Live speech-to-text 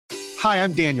Hi,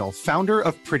 I'm Daniel, founder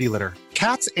of Pretty Litter.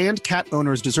 Cats and cat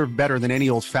owners deserve better than any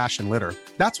old-fashioned litter.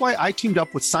 That's why I teamed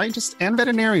up with scientists and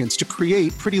veterinarians to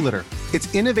create Pretty Litter.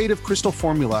 Its innovative crystal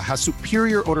formula has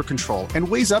superior odor control and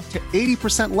weighs up to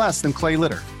 80% less than clay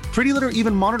litter. Pretty Litter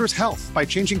even monitors health by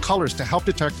changing colors to help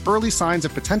detect early signs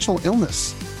of potential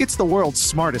illness. It's the world's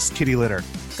smartest kitty litter.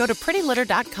 Go to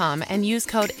prettylitter.com and use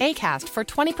code ACAST for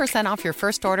 20% off your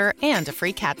first order and a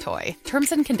free cat toy.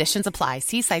 Terms and conditions apply.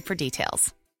 See site for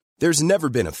details. There's never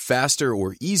been a faster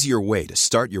or easier way to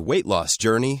start your weight loss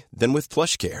journey than with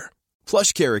PlushCare.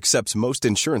 PlushCare accepts most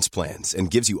insurance plans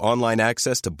and gives you online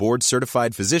access to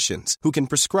board-certified physicians who can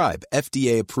prescribe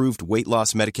FDA-approved weight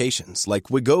loss medications like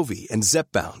Wegovy and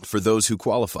Zepbound for those who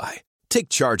qualify. Take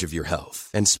charge of your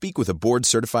health and speak with a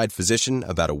board-certified physician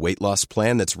about a weight loss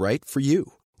plan that's right for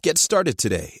you. Get started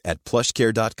today at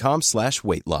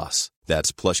plushcare.com/weight loss.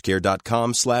 That's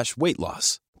plushcare.com/weight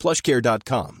loss.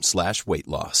 plushcare.com/weight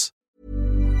loss.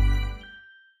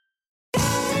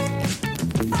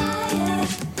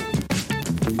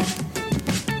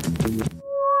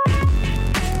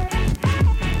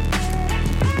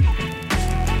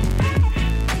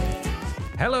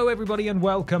 Hello, everybody, and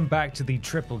welcome back to the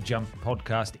Triple Jump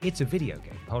podcast. It's a video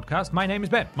game podcast. My name is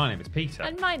Ben. My name is Peter.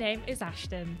 And my name is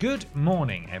Ashton. Good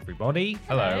morning, everybody.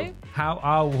 Hello. How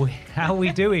are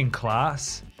we doing,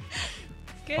 class?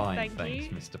 Good, Fine, thank you.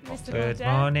 thanks, Mr. Potter. Good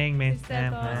Potter. morning, Mr.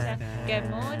 Mr. Potter. Good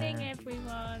morning,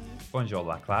 everyone. Bonjour,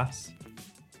 la classe.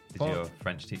 Did Bon- your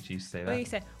French teacher used to say Well, you that?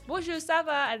 say, bonjour, ça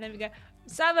va? And then we go,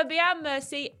 ça va bien,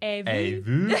 merci, et vous? Et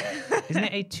vous? Isn't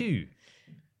it a two?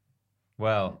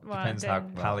 Well, Well, depends how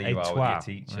then- pally A you are with toi. your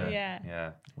teacher.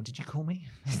 Yeah. What did you call me?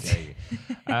 How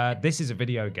dare you? This is a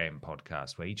video game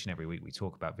podcast where each and every week we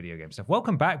talk about video game stuff.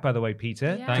 Welcome back, by the way,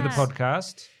 Peter, to the Yes.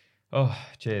 podcast. Oh,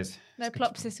 cheers. No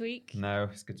plops this week. No,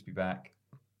 it's good to be back.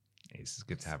 It's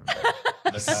good to have him back.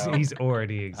 Look how- He's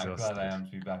already how glad I exhausted. am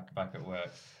to be back at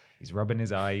work. He's rubbing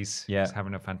his eyes. Yeah. He's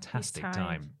having a fantastic He's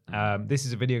tired. time. This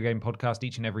is a video game podcast.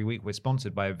 Each and every week, we're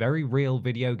sponsored by a very real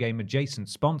video game adjacent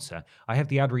sponsor. I have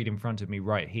the ad read in front of me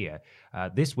right here.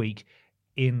 This week,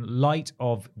 in light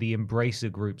of the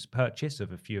Embracer Group's purchase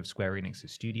of a few of Square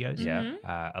Enix's studios,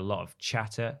 a lot of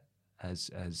chatter has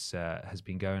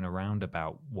been going around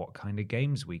about what kind of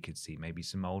games we could see. Maybe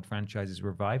some old franchises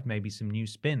revived, maybe some new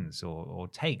spins or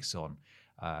takes on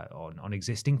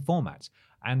existing formats.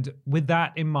 And with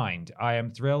that in mind, I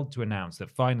am thrilled to announce that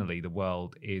finally the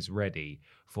world is ready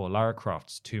for Lara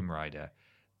Croft's Tomb Raider,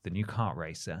 the new kart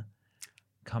racer,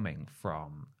 coming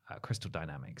from Crystal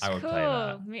Dynamics. I would play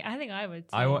Cool. that. I think I would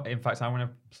too. In fact, I want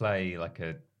to play like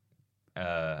a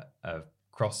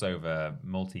crossover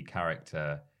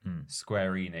multi-character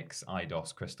Square Enix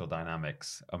IDOS Crystal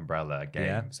Dynamics umbrella game.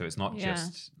 Yeah. So it's not Yeah.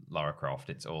 just Lara Croft;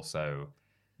 it's also,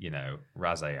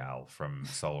 Raziel from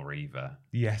Soul Reaver.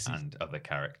 Yes. And other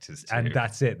characters too. And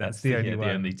that's it. That's the only one.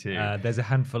 The only two. There's a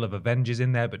handful of Avengers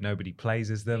in there, but nobody plays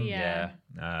as them. Yeah.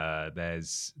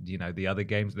 There's, the other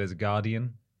games. There's a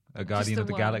Guardian of the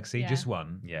the one, all just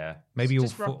one. Yeah. Maybe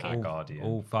Just Rocket.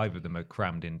 all five of them are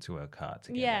crammed into a cart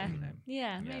together. Yeah. You know.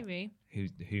 Yeah, maybe.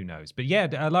 Who knows? But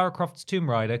yeah, Lara Croft's Tomb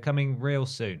Raider coming real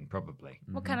soon, probably.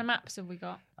 What kind of maps have we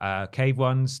got? Cave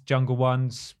ones, jungle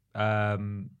ones,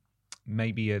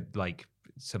 maybe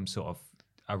some sort of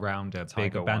around a big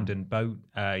Tiger one. abandoned boat.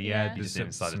 Yeah. There's Just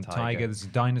inside a some tiger. There's a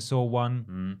dinosaur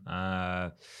one.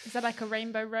 Is that like a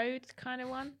Rainbow Road kind of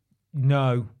one?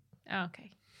 No, Oh,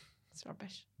 okay. It's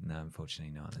rubbish. no,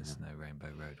 unfortunately not. There's no Rainbow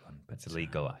Road one. But It's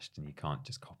illegal, Ashton. You can't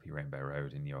just copy Rainbow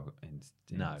Road in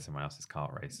No. someone else's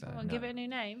kart racer. Well, give it a new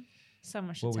name.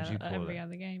 Someone should What would tell you it like call every it?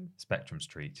 other game. Spectrum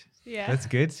Street. Yeah. That's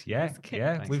good. Yeah, That's good.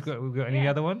 yeah. Thanks. We've got any Yeah.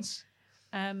 other ones?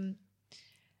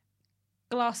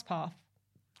 Glass Path.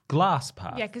 Glass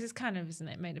Path. Yeah, because it's kind of, isn't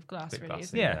it, made of glass, Bit really, glassy.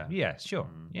 isn't it? Yeah, sure.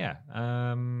 Yeah.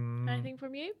 Anything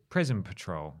from you? Prison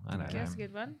Patrol. I don't Okay, know. that's a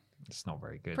good one. It's not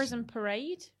very good. Prison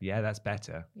Parade? Yeah, that's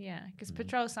better. Yeah, because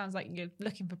Patrol sounds like you're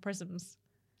looking for prisms.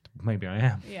 Maybe I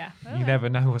am. Yeah. You never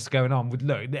know what's going on.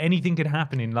 Look, anything could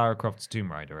happen in Lara Croft's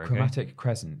Tomb Raider. Okay. Chromatic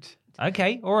Crescent.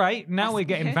 Okay. All right. Now we're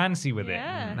getting good. fancy with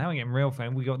Yeah. it. Now we're getting real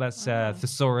fan. We got that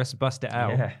thesaurus. Bust it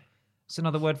out. Yeah. What's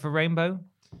another word for rainbow?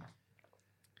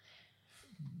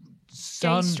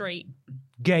 Gay Street.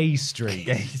 Gay Street.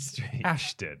 Gay Street.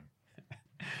 Ashton.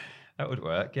 That would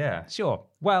work, yeah. Sure.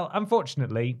 Well,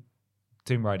 unfortunately,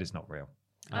 Tomb Raider's not real.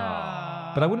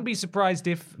 But I wouldn't be surprised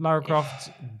if Lara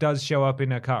Croft does show up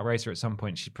in a kart racer at some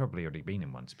point. She's probably already been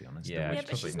in one, to be honest. Yeah. Yeah, she's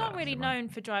but she's probably not not really in the one. known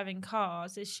for driving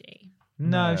cars, is she?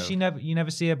 No, No. you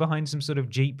never see her behind some sort of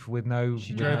Jeep with no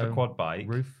She drove a no quad bike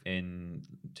roof. in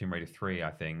Tomb Raider 3,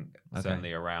 I think,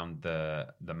 certainly around the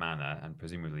manor, and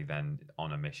presumably then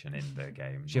on a mission in the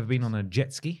game. She ever been on a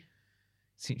jet ski?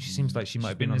 She seems like she might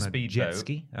have been on a jet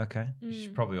ski. Okay. She's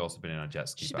probably also been in a jet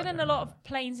ski. She's been in a lot of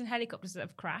planes and helicopters that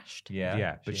have crashed.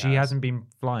 Yeah, but she hasn't been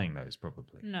flying those,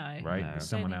 probably. No. Right? No. There's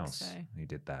someone Don't think else so. who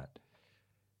did that.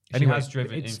 She Anyway, has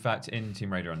driven. In it's- fact, in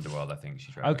Tomb Raider Underworld, I think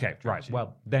she drove. Okay, right.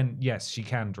 Well, then yes, she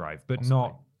can drive, but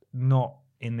not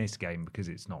in this game because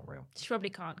it's not real. She probably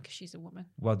can't because she's a woman.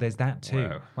 Well, there's that too.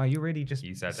 Whoa. Well, you're really just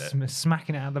You said it.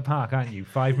 smacking it out of the park, aren't you?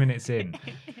 5 minutes in.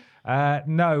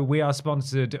 No, we are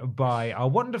sponsored by our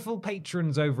wonderful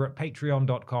patrons over at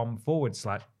patreon.com//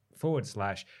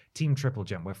 Team Triple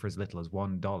Jump, where for as little as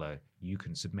 $1, you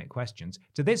can submit questions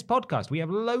to this podcast. We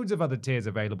have loads of other tiers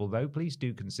available, though. Please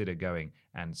do consider going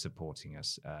and supporting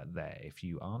us there if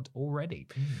you aren't already.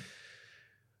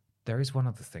 There is one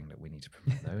other thing that we need to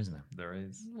promote, though, isn't there? There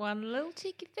is. One little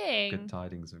cheeky thing. Good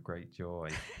tidings of great joy.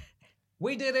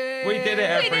 We did it! We did it,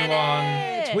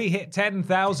 everyone! We hit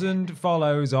 10,000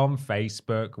 follows on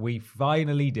Facebook. We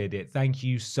finally did it. Thank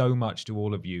you so much to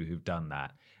all of you who've done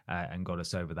that and got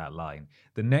us over that line.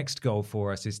 The next goal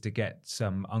for us is to get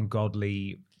some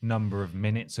ungodly number of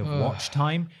minutes of watch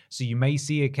time. So you may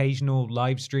see occasional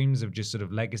live streams of just sort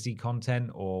of legacy content,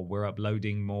 or we're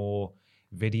uploading more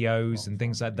videos and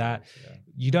things like that.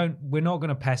 We're not going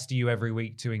to pester you every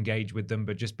week to engage with them,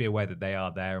 but just be aware that they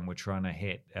are there, and we're trying to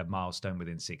hit a milestone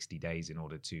within 60 days in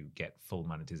order to get full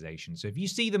monetization. So if you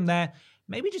see them there,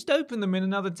 maybe just open them in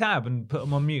another tab and put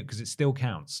them on mute, because it still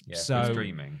counts. Yeah, so we're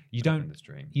streaming. you Open don't the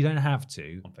stream you don't have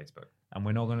to, on Facebook. and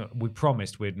we're not going to, we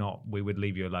promised we would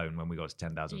leave you alone when we got to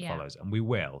 10,000 followers, and we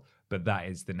will, but that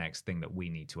is the next thing that we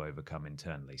need to overcome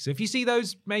internally. So if you see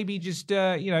those, maybe just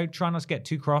try not to get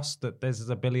too cross that there's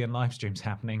a billion live streams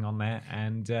happening on there,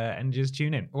 and just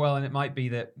tune in. Well, and it might be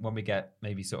that when we get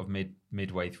maybe sort of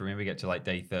midway through, maybe we get to like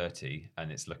day 30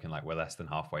 and it's looking like we're less than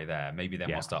halfway there. Maybe then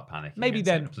we'll start panicking. Maybe and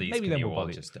say, then- please, maybe can then you we'll all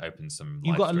bother you. just open some.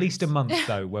 You've live got at least a streams? month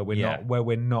though where we're Yeah.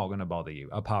 not going to bother you,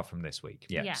 apart from this week.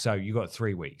 Yeah. So you got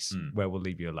 3 weeks where we'll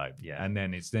leave you alone. Yeah. And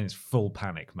then it's full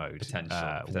panic mode.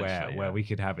 Potentially, where we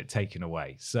could have it taken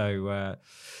away. So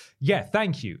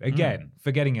thank you again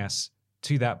for getting us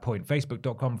to that point.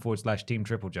 Facebook.com/Team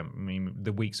Triple Jump. I mean,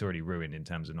 the week's already ruined in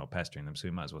terms of not pestering them, so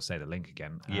we might as well say the link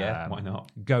again. Yeah, why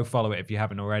not? Go follow it if you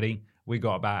haven't already. We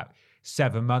got about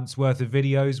 7 months worth of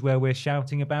videos where we're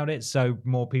shouting about it, so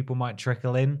more people might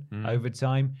trickle in over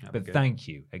time. But good. thank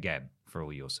you again for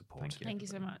all your support. Thank you. Thank you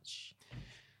so much.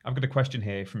 I've got a question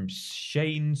here from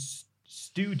Shane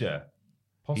Studer.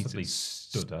 Possibly He's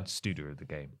Studer. Studer of the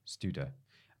game. Studer.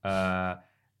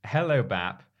 Hello,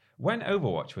 BAP. When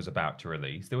Overwatch was about to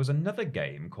release, there was another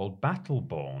game called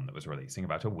Battleborn that was releasing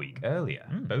about a week earlier.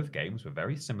 Both games were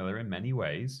very similar in many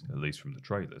ways, at least from the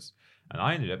trailers. And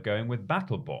I ended up going with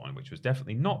Battleborn, which was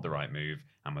definitely not the right move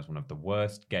and was one of the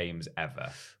worst games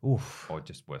ever. Oof. Or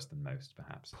just worse than most,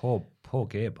 perhaps. Poor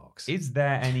Gearbox. Is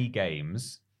there any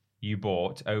games you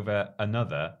bought over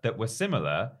another that were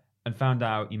similar and found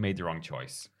out you made the wrong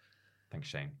choice? Thanks,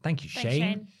 Shane. Thank you, Thanks,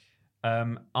 Shane.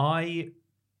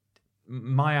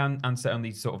 My answer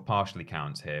only sort of partially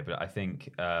counts here, but I think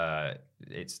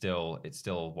it's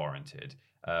still warranted.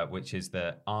 Which is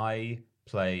that I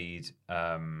played.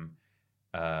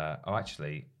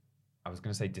 Actually, I was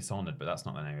going to say Dishonored, but that's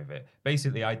not the name of it.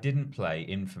 Basically, I didn't play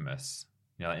Infamous.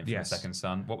 You know, like Infamous Yes. Second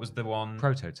Son. What was the one?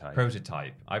 Prototype.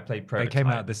 Prototype. I played They Prototype. came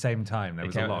out at the same time. There They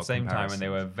was came a out lot at of the same time, and they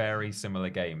were comparisons. very similar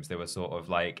games. They were sort of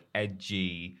like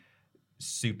edgy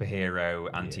superhero,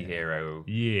 anti-hero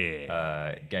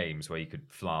games where you could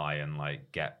fly and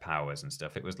like get powers and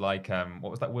stuff. It was like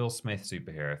what was that Will Smith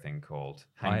superhero thing called?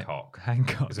 Hancock.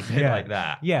 Hancock. It was a bit like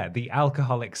that. Yeah, the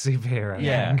alcoholic superhero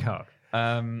Yeah. Hancock.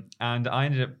 And I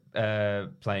ended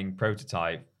up playing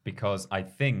Prototype because I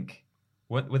think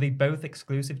were they both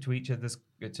exclusive to each other's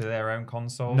to their own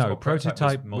consoles? No, Or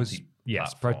Prototype was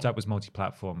multi-platform? Prototype was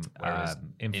multi-platform. Whereas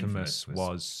Infamous Infamous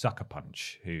was Sucker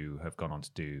Punch, who have gone on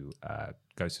to do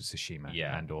Ghost of Tsushima,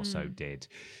 Yeah. and also did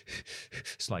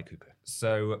Sly Cooper.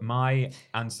 So my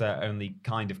answer only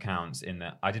kind of counts in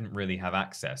that I didn't really have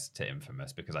access to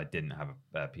Infamous because I didn't have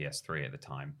a PS3 at the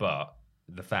time. But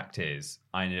the fact is,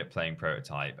 I ended up playing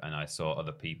Prototype and I saw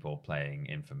other people playing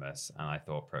Infamous, and I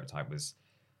thought Prototype was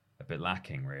a bit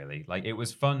lacking, really. Like, it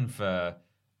was fun for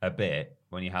a bit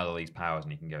when you had all these powers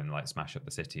and you can go and like smash up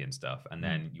the city and stuff, and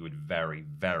then you would very,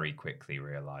 very quickly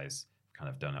realize kind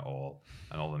of done it all,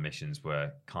 and all the missions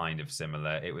were kind of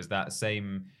similar. It was that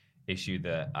same issue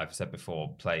that I've said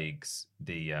before plagues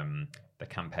the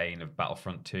campaign of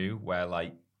Battlefront 2, where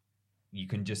like you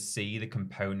can just see the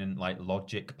component like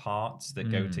logic parts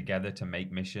that go together to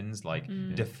make missions, like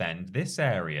defend this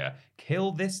area,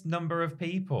 kill this number of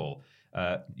people.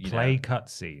 Play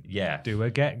cutscene. Yeah.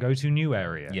 Go to new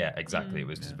area. Yeah, exactly. It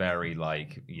was just very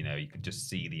like, you could just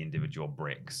see the individual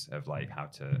bricks of like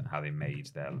how they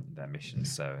made their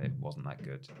missions. So it wasn't that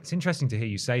good. It's interesting to hear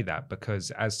you say that,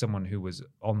 because as someone who was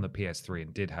on the PS3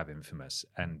 and did have Infamous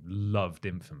and loved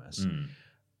Infamous,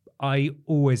 I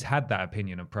always had that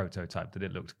opinion of Prototype, that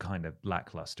it looked kind of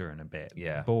lackluster and a bit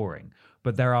boring.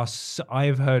 But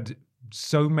I've heard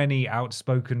so many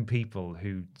outspoken people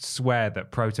who swear that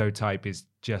Prototype is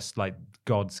just like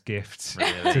God's gift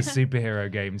to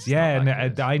superhero games.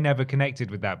 And I never connected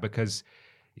with that, because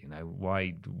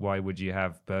why would you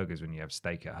have burgers when you have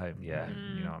steak at home? You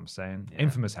know what I'm saying? Yeah.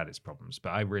 Infamous had its problems,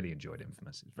 but I really enjoyed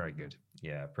Infamous. It's very good.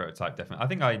 Yeah, Prototype definitely. I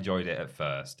think I enjoyed it at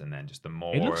first, and then just the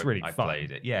more it looks really I fun.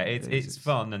 played it, it's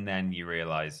fun, and then you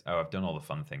realize, I've done all the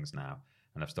fun things now,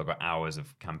 and I've still got hours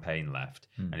of campaign left,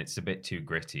 and it's a bit too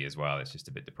gritty as well. It's just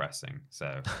a bit depressing.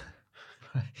 So,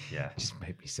 yeah, just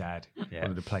made me sad. I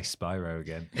wanted to play Spyro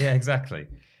again. Yeah, exactly.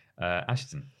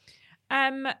 Ashton.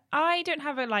 I don't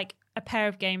have a pair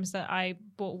of games that I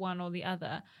bought one or the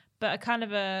other, but a kind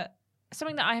of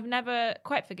something that I have never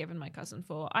quite forgiven my cousin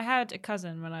for. I had a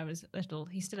cousin when I was little.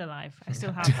 He's still alive. I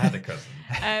still have had a cousin.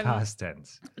 Past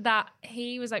tense. That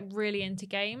he was really into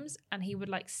games, and he would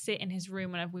sit in his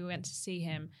room whenever we went to see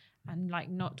him and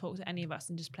not talk to any of us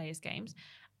and just play his games.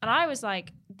 And I was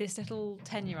this little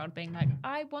 10-year-old being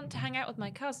I want to hang out with my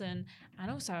cousin, and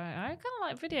also I kind of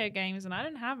like video games, and I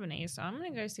don't have any, so I'm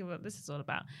going to go see what this is all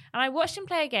about. And I watched him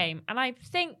play a game, and I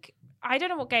don't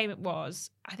know what game it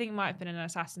was. I think it might have been an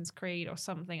Assassin's Creed or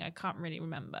something. I can't really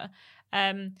remember.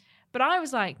 But I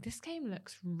was this game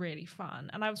looks really fun.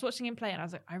 And I was watching him play, and I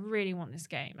was I really want this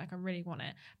game. I really want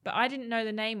it. But I didn't know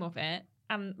the name of it.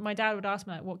 And my dad would ask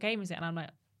me, what game is it? And I'm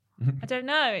I don't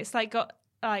know. It's got...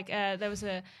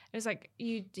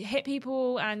 you hit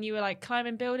people and you were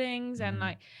climbing buildings and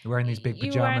wearing these big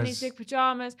pajamas. You were wearing these big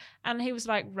pajamas, and he was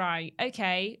right,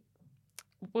 okay,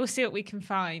 we'll see what we can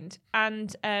find.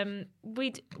 And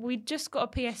we'd just got a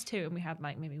PS2, and we had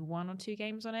maybe one or two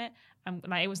games on it, and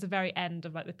it was the very end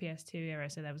of the PS2 era,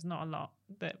 so there was not a lot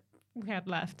that we had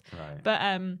left. Right.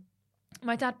 But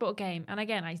my dad bought a game, and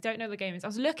again, I don't know the game is. I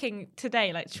was looking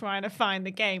today, trying to find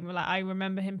the game. I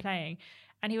remember him playing.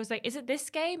 And he was is it this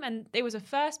game? And it was a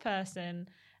first-person,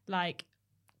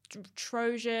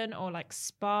 Trojan or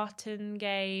Spartan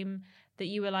game that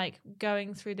you were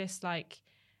going through this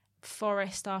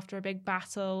forest after a big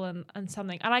battle and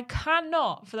something. And I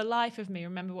cannot, for the life of me,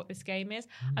 remember what this game is.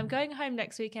 I'm going home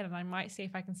next weekend, and I might see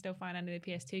if I can still find any of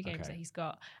the PS2 games that he's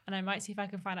got, and I might see if I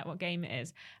can find out what game it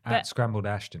is. At Scrambled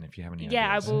Ashton, if you have any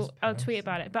ideas. Yeah, I'll tweet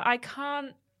about it. But I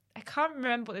can't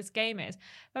remember what this game is.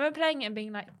 I remember playing it and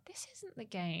being this isn't the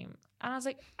game. And I was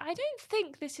I don't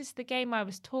think this is the game I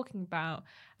was talking about.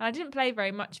 And I didn't play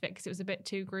very much of it because it was a bit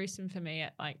too gruesome for me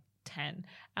at 10.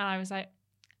 And I was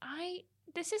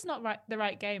this is not the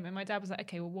right game. And my dad was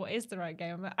okay, well, what is the right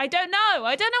game? I'm I don't know.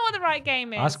 I don't know what the right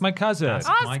game is. Ask my cousin. Ask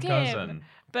my cousin. Him.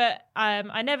 But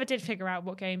I never did figure out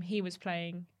what game he was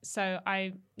playing. So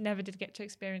I never did get to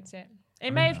experience it.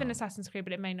 It may have been Assassin's Creed,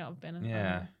 but it may not have been.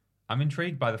 Yeah. I'm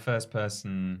intrigued by the first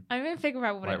person. I'm going to figure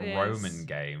out what it is. Roman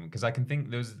game, because I can think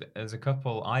there's a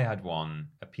couple. I had one,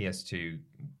 a PS2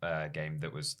 game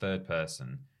that was third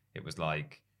person. It was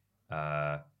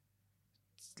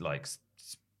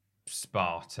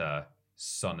Sparta,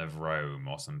 son of Rome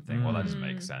or something. Well, that doesn't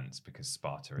make sense because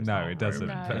Sparta is not it doesn't.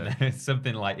 Roman, but it's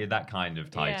something like that kind of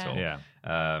title. Yeah.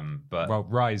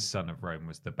 But Rise, Son of Rome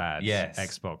was the bad Yes.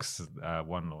 Xbox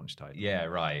One launch title. Yeah,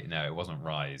 right. No, it wasn't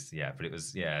Rise. Yeah, but it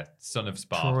was Son of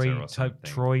Sparta or something.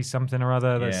 Troy something or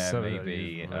other.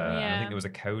 Maybe. I think there was a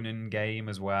Conan game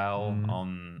as well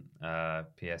on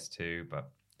PS2,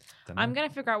 but I'm going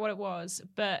to figure out what it was,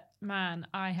 but man,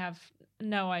 I have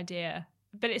no idea.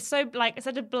 But it's so it's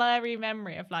such a blurry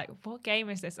memory of what game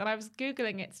is this? And I was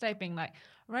Googling it today, being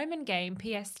Roman game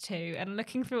PS2, and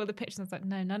looking through all the pictures. I was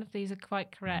no, none of these are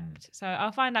quite correct. So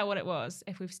I'll find out what it was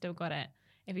if we've still got it.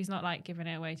 If he's not giving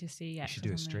it away to see yet. You should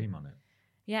do a stream on it.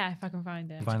 Yeah, if I can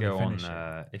find it. Go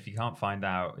on. If you can't find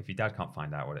out, if your dad can't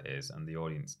find out what it is, and the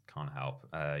audience can't help,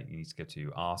 you need to go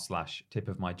to r/tip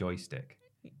of my joystick.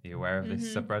 Are you aware of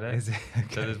this subreddit? Is it?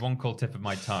 Okay. So there's one called Tip of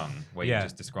My Tongue where you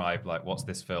just describe what's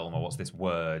this film or what's this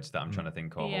word that I'm trying to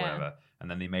think of or whatever.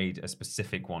 And then they made a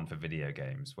specific one for video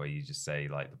games where you just say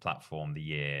the platform, the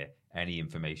year, any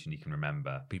information you can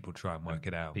remember. People try and work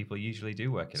it out. People usually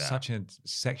do work it out. Such a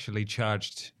sexually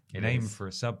charged name for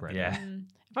a subreddit. Yeah.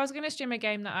 If I was going to stream a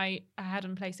game that I had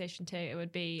on PlayStation 2, it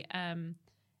would be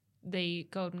the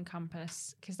Golden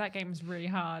Compass, because that game was really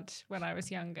hard when I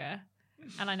was younger.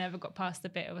 And I never got past the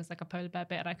bit. It was like a polar bear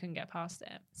bit and I couldn't get past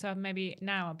it. So maybe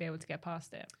now I'll be able to get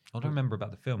past it. All I remember about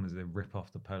the film is they rip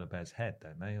off the polar bear's head,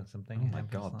 don't they, or something? Oh my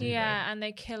God, do Yeah, and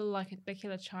they kill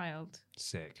a child.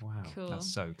 Sick. Wow. Cool.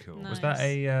 That's so cool. Nice. Was that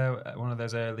a one of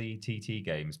those early TT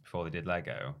games before they did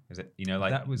Lego? Is it, like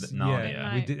that was Narnia? Yeah,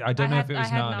 Right. we did, I don't know if it was I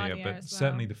had Narnia, Narnia but as well.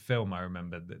 certainly the film I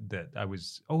remember that I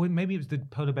was. Oh, maybe it was the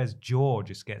polar bear's jaw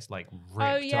just gets like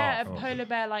ripped Oh yeah, off. a polar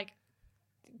bear like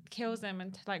kills him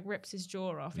and like rips his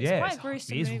jaw off. It's Yeah, quite a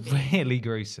gruesome it's movie. really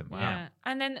gruesome. Yeah,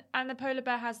 and the polar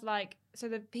bear has like, so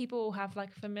the people have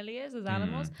like familiars as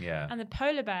animals, yeah. and the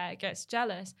polar bear gets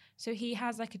jealous, so he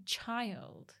has like a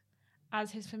child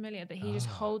as his familiar that he just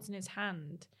holds in his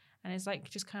hand, and is like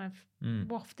just kind of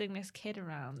wafting this kid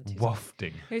around.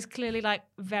 Wafting. Who's clearly like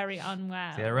very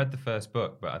unwell. See, I read the first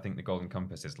book, but I think the Golden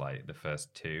Compass is like the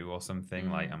first two or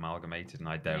something, like amalgamated, and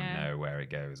I don't know where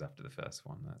it goes after the first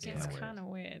one. That's It's kind of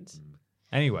weird.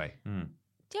 Anyway,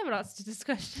 Do you have an answer to this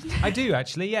question? I do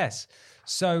actually, yes.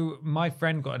 So my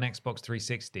friend got an Xbox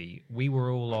 360. We were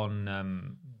all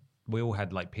on, we all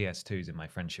had like PS2s in my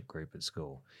friendship group at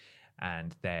school.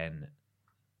 And then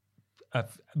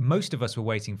most of us were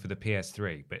waiting for the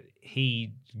PS3, but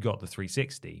he got the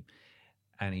 360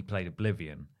 and he played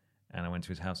Oblivion. And I went to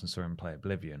his house and saw him play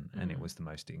Oblivion, and it was the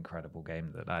most incredible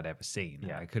game that I'd ever seen.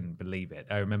 Yeah. I couldn't believe it.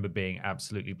 I remember being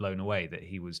absolutely blown away that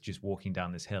he was just walking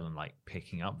down this hill and like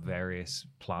picking up various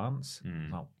plants.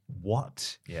 Like,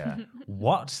 what? Yeah.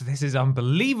 What? This is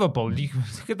unbelievable. You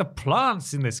look at the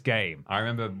plants in this game. I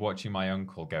remember watching my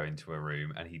uncle go into a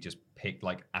room and he just picked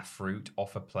like a fruit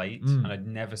off a plate, and I'd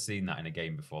never seen that in a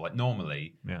game before. Like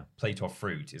normally, plate or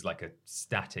fruit is like a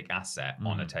static asset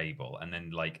on a table, and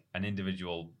then like an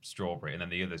individual strawberry, and then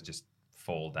the others just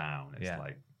fall down. It's like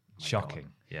my shocking.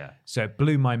 God. Yeah. So it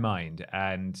blew my mind,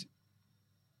 and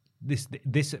this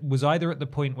was either at the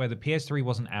point where the PS3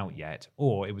 wasn't out yet,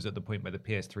 or it was at the point where the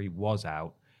PS3 was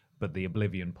out, but the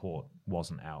Oblivion port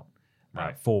wasn't out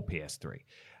for PS3.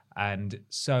 And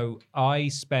so I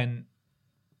spent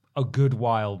a good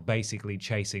while basically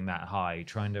chasing that high,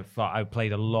 trying to I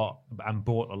played a lot and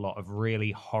bought a lot of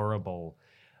really horrible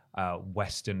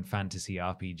Western fantasy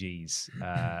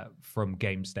RPGs from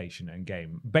GameStation and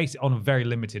based on a very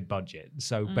limited budget.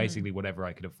 So basically whatever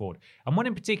I could afford. And one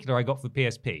in particular I got for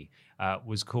PSP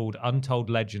was called Untold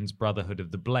Legends Brotherhood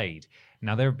of the Blade.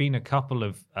 Now there have been a couple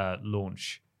of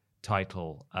launch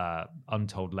title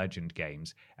Untold Legend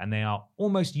games, and they are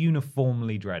almost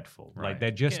uniformly dreadful. Like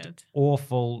they're just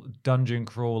awful dungeon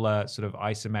crawler, sort of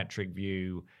isometric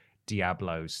view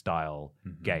Diablo style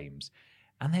games.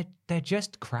 And they're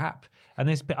just crap.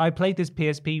 And I played this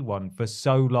PSP one for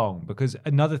so long, because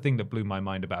another thing that blew my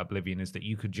mind about Oblivion is that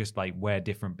you could just like wear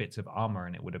different bits of armor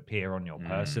and it would appear on your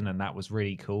person, and that was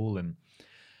really cool. And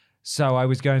so I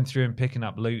was going through and picking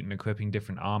up loot and equipping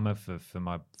different armor for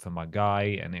my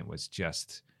guy, and it was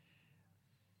just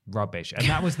rubbish. And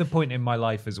that was the point in my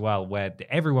life as well where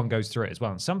everyone goes through it as well.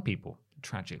 And some people,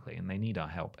 tragically, and they need our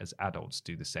help as adults,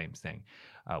 do the same thing,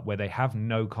 where they have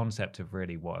no concept of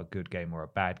really what a good game or a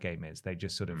bad game is. They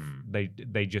just sort of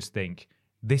they just think,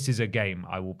 this is a game,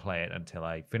 I will play it until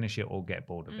I finish it or get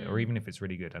bored of it, or even if it's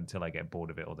really good, until I get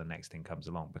bored of it or the next thing comes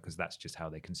along, because that's just how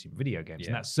they consume video games.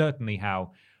 And that's certainly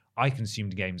how I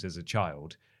consumed games as a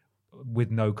child, with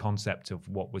no concept of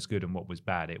what was good and what was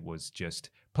bad. It was just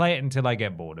play it until I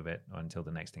get bored of it or until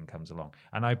the next thing comes along.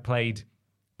 And I played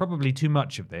probably too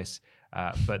much of this,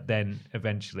 but then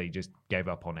eventually just gave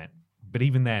up on it. But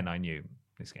even then I knew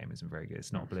this game isn't very good.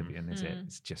 It's not Oblivion, is it?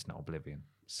 It's just not Oblivion.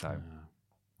 So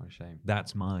what a shame.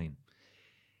 That's mine.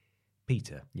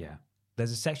 Peter. Yeah.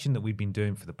 There's a section that we've been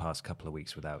doing for the past couple of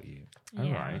weeks without you.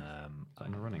 All right.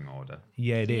 On a running order.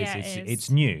 Yeah, it is. Yeah, It's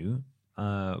new,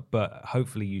 but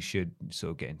hopefully you should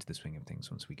sort of get into the swing of things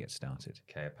once we get started.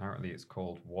 Okay, apparently it's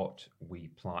called What We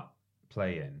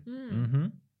Play In. Mm-hmm.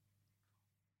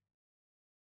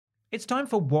 It's time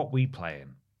for What We Play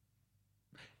In.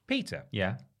 Peter.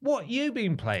 Yeah? What you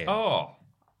been playing? Oh,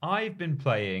 I've been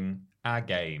playing a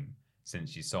game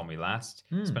since you saw me last.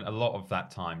 Spent a lot of that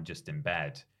time just in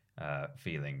bed.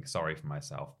 Feeling sorry for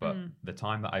myself, but the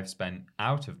time that I've spent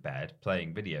out of bed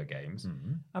playing video games,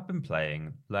 I've been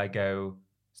playing Lego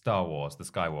Star Wars: The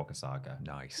Skywalker Saga.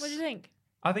 Nice. What do you think?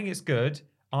 I think it's good.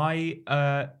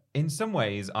 In some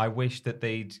ways, I wish that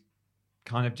they'd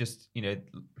kind of just,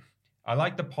 I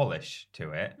like the polish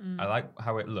to it. I like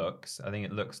how it looks. I think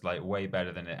it looks like way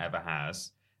better than it ever has.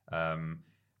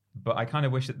 But I kind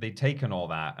of wish that they'd taken all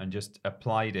that and just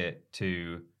applied it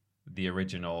to the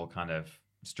original kind of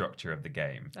structure of the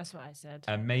game. That's what I said.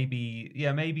 And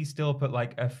maybe still put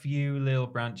like a few little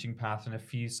branching paths and a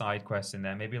few side quests in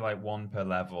there, maybe like 1 per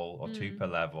level or 2 per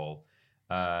level.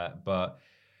 But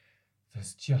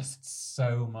there's just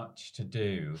so much to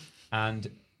do. And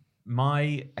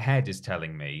my head is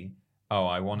telling me, oh,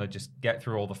 I want to just get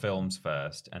through all the films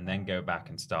first and then go back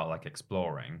and start like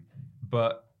exploring.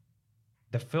 But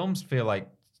the films feel like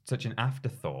such an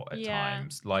afterthought at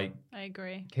times. Like, I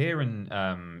agree.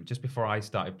 Kieran, just before I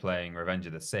started playing Revenge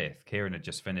of the Sith, Kieran had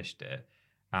just finished it,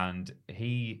 and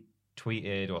he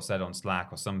tweeted or said on Slack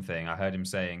or something, I heard him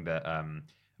saying that,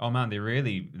 oh man, they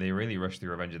really rushed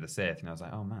through Revenge of the Sith, and I was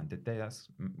like, oh man, did they? That's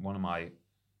one of my,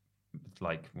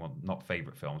 like, well, not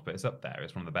favorite films, but it's up there.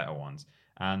 It's one of the better ones,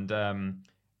 and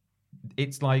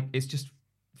it's just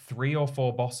 3 or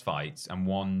 4 boss fights and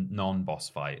 1 non-boss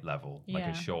fight level, like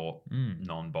a short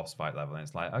non-boss fight level. And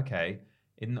it's like, okay,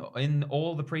 in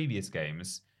all the previous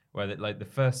games where the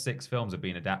first 6 films have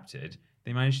been adapted,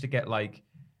 they managed to get like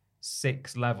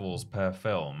 6 levels per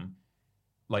film,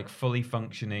 like fully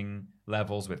functioning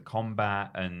levels with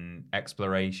combat and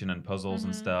exploration and puzzles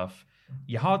and stuff.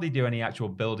 You hardly do any actual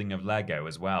building of Lego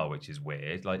as well, which is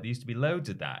weird. Like, there used to be loads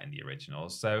of that in the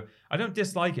originals. So I don't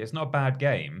dislike it. It's not a bad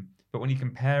game. But when you're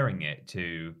comparing it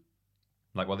to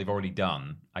like what they've already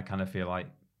done, I kind of feel like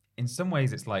in some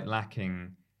ways it's like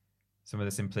lacking some of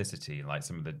the simplicity, like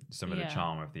some of the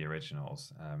charm of the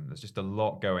originals. There's just a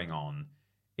lot going on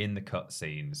in the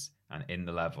cutscenes and in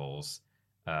the levels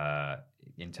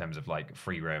in terms of like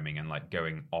free roaming and like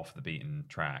going off the beaten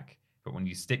track. But when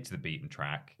you stick to the beaten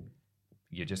track,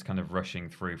 you're just kind of rushing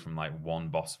through from like one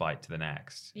boss fight to the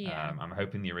next. Yeah. I'm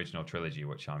hoping the original trilogy,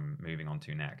 which I'm moving on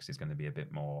to next, is going to be a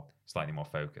bit more, slightly more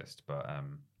focused. But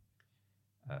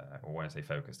when I say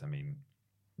focused, I mean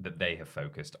that they have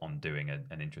focused on doing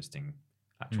an interesting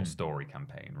actual story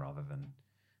campaign rather than,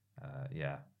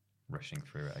 rushing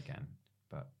through it again.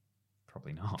 But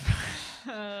probably not.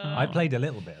 I played a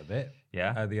little bit of it.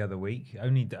 Yeah. The other week,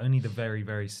 only the very,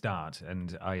 very start,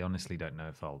 and I honestly don't know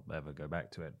if I'll ever go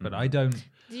back to it. But I don't.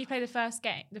 Did you play the first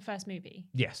game, the first movie?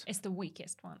 Yes. It's the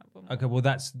weakest one of them. Okay, well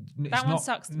that's That one not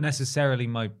sucks the most. necessarily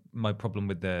my problem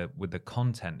with the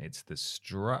content. It's the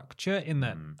structure. In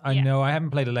that I Yeah. know I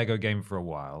haven't played a Lego game for a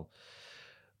while,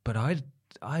 but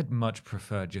I'd much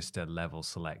prefer just a level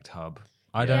select hub.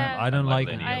 I don't like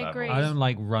linear I levels. agree. I don't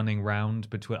like running round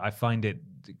between. I find it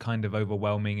kind of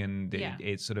overwhelming, and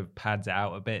it sort of pads it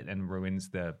out a bit and ruins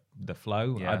the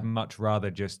flow. Yeah. I'd much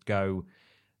rather just go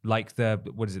like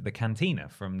the cantina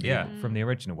from the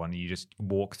original one. You just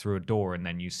walk through a door and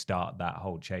then you start that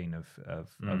whole chain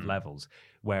of levels.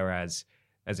 Whereas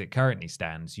as it currently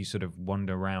stands, you sort of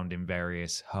wander around in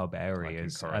various hub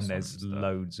areas, and there's Coruscant and stuff.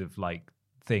 loads of like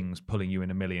things pulling you in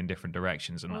a million different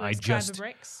directions, and All I those just Kyber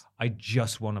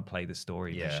bricks. want to play the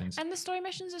story missions. And the story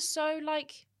missions are so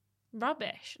like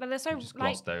rubbish. Like they're so Just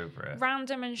like glossed over it.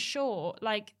 random and short.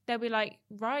 Like they'll be like,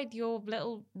 ride your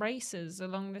little races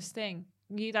along this thing.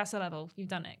 That's a level. You've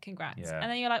done it. Congrats. Yeah. And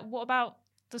then you're like, what about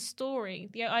the story?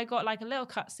 I got like a little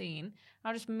cutscene.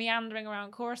 I'm just meandering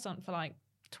around Coruscant for like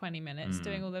 20 minutes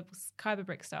doing all the Kyber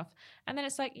brick stuff. And then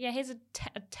it's like, yeah, here's a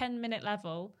 10-minute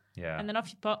level. Yeah. And then off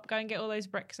you pop, go and get all those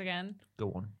bricks again.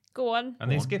 Go on. Go on.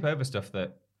 And they skip over stuff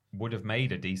that would have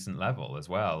made a decent level as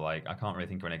well. Like, I can't really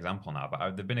think of an example now,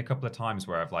 but there've been a couple of times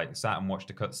where I've like sat and watched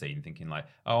a cutscene thinking like,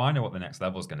 oh, I know what the next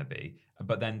level is going to be.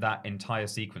 But then that entire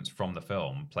sequence from the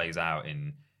film plays out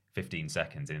in 15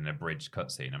 seconds in an abridged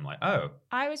cutscene. I'm like, oh,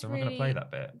 I was so I'm not really going to play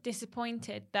that bit.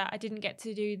 disappointed that I didn't get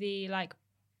to do the like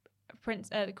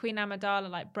Queen Amidala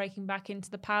like breaking back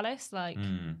into the palace like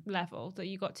level that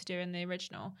you got to do in the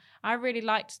original. I really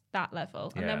liked that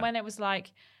level, and then Yeah. when it was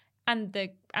like, and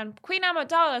Queen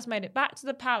Amidala's made it back to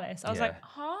the palace, I was Yeah. like,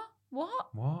 huh,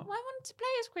 what? What? Well, I wanted to play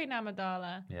as Queen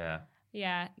Amidala.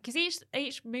 Yeah. Because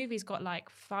each movie's got like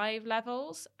 5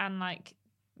 levels, and like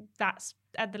that's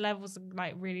the levels are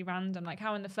like really random. Like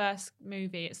how in the first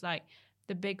movie it's like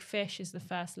the big fish is the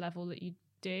first level that you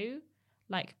do,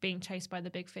 like being chased by the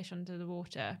big fish under the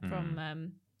water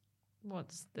from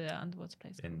what's the underwater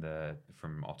place called?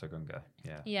 From Otogunga.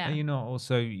 Yeah. Yeah. And you're not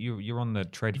also you're on the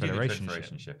Trade You do the Federation. Trade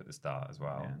Federation ship at the start as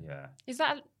well. Yeah. Is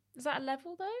that a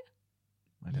level though?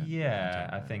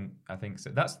 I think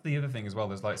so. That's the other thing as well.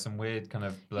 There's like some weird kind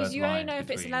of blurred Because you only lines know if it's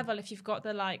a between- level if you've got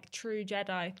the like true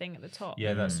Jedi thing at the top.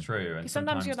 Yeah, that's true. And 'Cause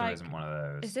sometimes you're there like, isn't one of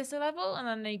those. is this a level? And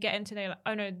then you get into there like,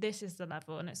 oh no, this is the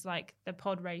level, and it's like the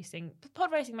pod racing.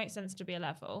 Pod racing makes sense to be a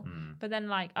level, but then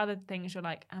like other things, you're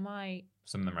like, am I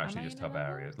Some of them are actually know just you hub know that.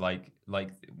 areas. Like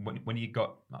when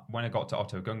I got to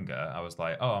Otto Gunga, I was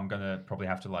like, oh, I'm gonna probably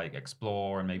have to like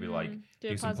explore and maybe like do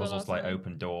a do some puzzle or puzzles to like something.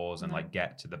 open doors and No. like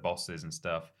get to the bosses and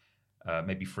stuff.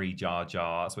 Maybe free Jar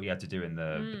Jar. That's what you had to do in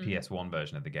the PS1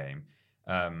 version of the game.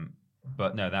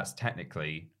 But no, that's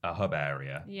technically a hub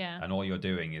area. Yeah. And all you're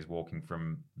doing is walking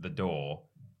from the door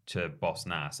to Boss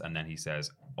Nass, and then he says,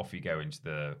 "Off you go into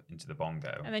the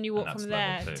bongo." And then you walk that's from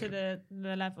there level 2. to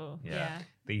the level. Yeah.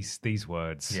 These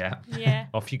words. Yeah. Yeah.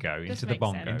 Off you go into the makes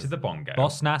bongo. sense. Into the bongo.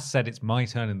 Boss Nass said it's my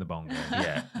turn in the bongo.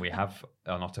 Yeah, we have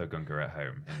an Otto Gunga at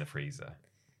home in the freezer.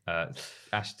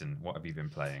 Ashton, what have you been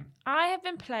playing? I have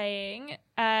been playing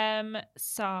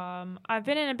some. I've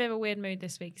been in a bit of a weird mood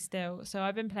this week still. So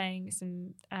I've been playing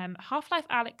some Half-Life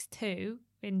Alyx 2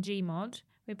 in Gmod.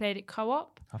 We played it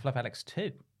co-op. Half-Life Alyx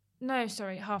 2. No,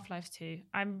 sorry, Half-Life 2.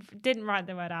 I didn't write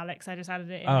the word Alex. I just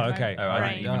added it in. Oh, my okay. Oh, I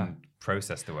brain. didn't even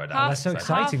process the word. Half- that's so Alex.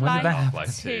 exciting. When did that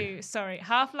Half-Life happen? 2. Sorry,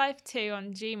 Half-Life 2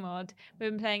 on Gmod. We've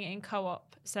been playing it in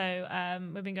co-op. So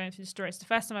we've been going through the story. It's the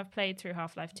first time I've played through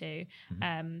Half-Life 2.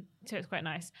 So it's quite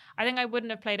nice. I think I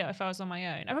wouldn't have played it if I was on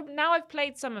my own. Now I've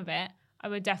played some of it, I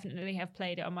would definitely have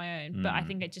played it on my own. But I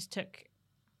think it just took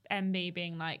MB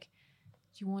being like,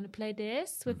 do you want to play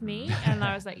this with me? And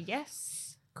I was like, yes.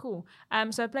 Cool.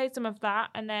 So I played some of that,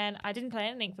 and then I didn't play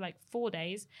anything for like 4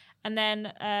 days. And then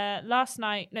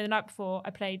the night before, I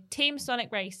played Team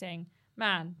Sonic Racing.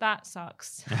 Man, that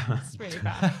sucks. It's really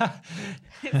bad.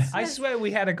 I swear we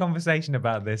had a conversation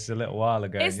about this a little while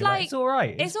ago. It's You're like it's all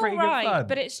right. It's pretty all right, good fun.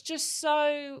 but it's just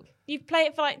so you play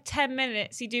it for like 10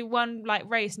 minutes. You do one like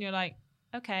race, and you're like,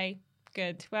 okay,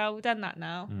 good. Well, we've done that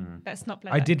now. Let's not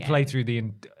play. I that did again. play through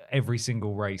every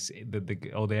single race,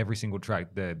 every single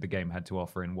track the game had to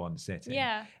offer in one sitting.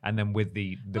 Yeah. And then with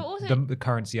the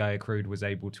currency I accrued, was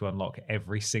able to unlock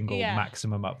every single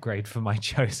maximum upgrade for my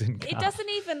chosen car. It doesn't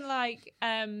even like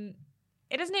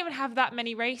it doesn't even have that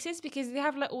many races because they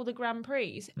have like all the Grand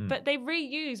Prix, but they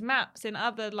reuse maps in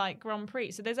other like Grand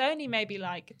Prix. So there's only maybe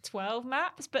like 12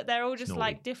 maps, but they're all just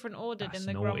like different ordered in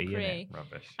the Grand Prix.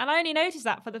 Rubbish. And I only noticed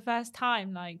that for the first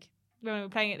time, like when we were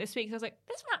playing it this week. So I was like,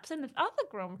 this map's in the other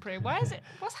Grand Prix. Why is it?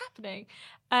 What's happening?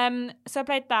 So I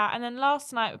played that, and then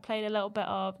last night we played a little bit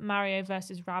of Mario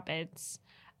versus Rabbids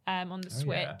on the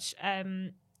Switch.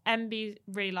 MB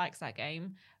really likes that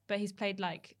game, but he's played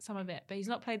like some of it, but he's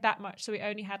not played that much. So we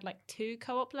only had like 2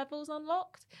 co-op levels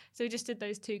unlocked. So we just did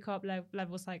those 2 co-op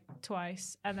levels like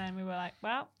twice, and then we were like,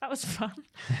 well, that was fun.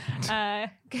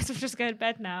 Guess we'll just go to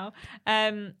bed now.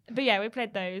 But yeah, we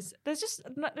played those.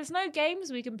 There's no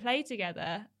games we can play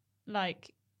together.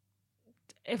 Like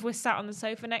if we're sat on the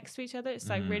sofa next to each other, it's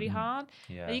like really hard.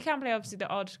 Yeah. You can play obviously the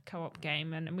odd co-op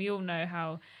game, and we all know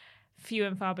how few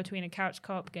and far between a couch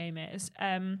co-op game is.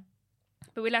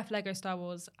 But we left Lego Star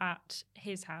Wars at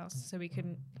his house, so we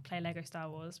couldn't play Lego Star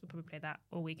Wars. We'll probably play that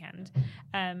all weekend.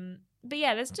 But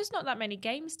yeah, there's just not that many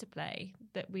games to play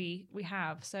that we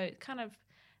have. So it's kind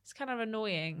of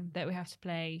annoying that we have to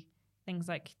play things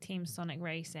like Team Sonic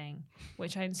Racing,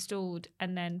 which I installed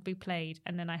and then we played,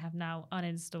 and then I have now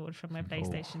uninstalled from my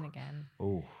PlayStation again.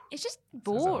 Oh. It's just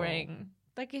boring.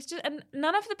 Like it's just, and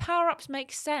none of the power-ups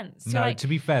make sense. So No, like, to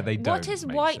be fair, they don't. what is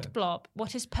make white sense. blob?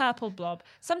 What is purple blob?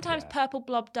 Sometimes purple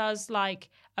blob does like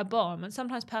a bomb, and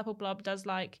sometimes purple blob does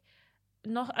like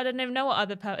not. I don't even know what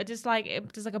other purple. It does like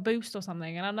a boost or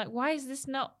something. And I'm like, why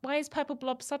is purple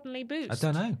blob suddenly boost? I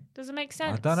don't know. Does it make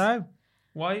sense? I don't know.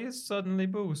 Why is suddenly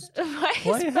boost? Why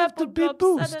Why is you have purple to be blob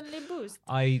boost? suddenly boost?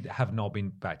 I have not been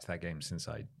back to that game since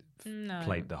I No.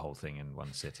 played the whole thing in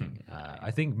one sitting. I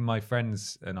think my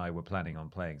friends and I were planning on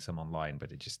playing some online,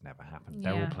 but it just never happened.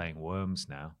 They're all Yeah. playing Worms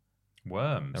now.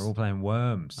 Worms. They're all playing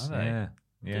Worms. Are they? Yeah.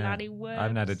 Yeah. Bloody I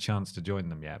haven't had a worms. chance to join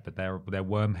them yet, but they're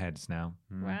worm heads now.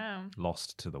 Wow.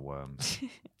 Lost to the worms.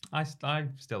 I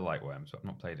still like Worms, but I've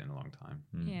not played it in a long time.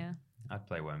 Yeah. I'd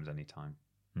play Worms anytime.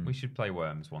 We should play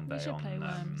Worms one day We should on play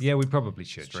Worms. Yeah, we probably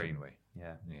should, stream. shouldn't we?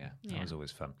 Yeah. Yeah, that Yeah. was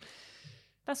always fun.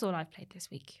 That's all I've played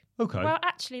this week. Okay. Well,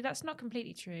 actually, that's not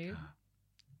completely true.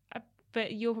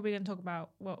 But you're probably going to talk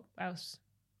about what else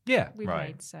Yeah. we Right.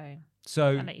 played, so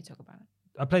So I'll let you talk about it.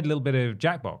 I played a little bit of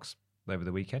Jackbox over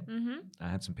the weekend. Mm-hmm. I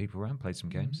had some people around, played some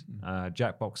games.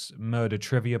 Jackbox Murder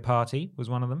Trivia Party was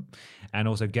one of them, and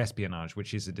also Guespionage,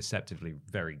 which is a deceptively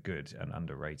very good and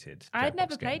underrated. I had Jackbox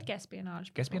never game. played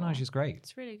Guespionage. Guespionage is great.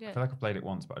 It's really good. I feel like I played it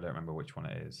once, but I don't remember which one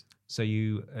it is. So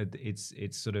you, it's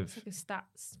sort of It's like a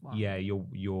stats one. yeah.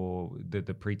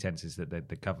 The pretense is that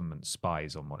the government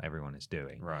spies on what everyone is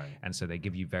doing, Right. and so they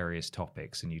give you various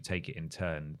topics, and you take it in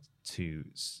turn to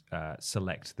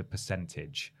select the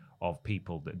percentage of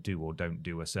people that do or don't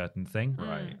do a certain thing,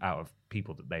 Right. out of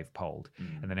people that they've polled,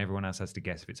 and then everyone else has to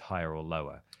guess if it's higher or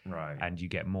lower, Right. and you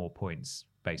get more points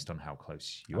based on how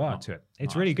close you I've are not- to it.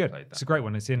 It's not really actually good. played that. It's a great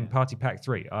one. It's in Party Pack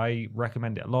 3. I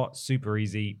recommend it a lot. Super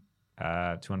easy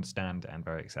to understand and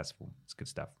very accessible. It's good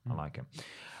stuff. I like it.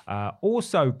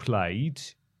 Also played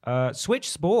Switch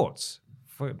Sports.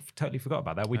 Totally forgot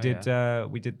about that. We did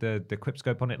the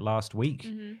Quipscope on it last week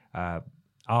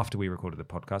after we recorded the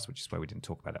podcast, which is why we didn't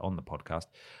talk about it on the podcast.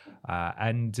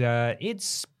 And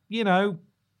it's,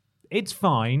 it's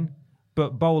fine,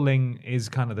 but bowling is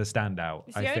kind of the standout.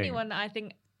 It's the only one that I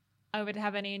think I would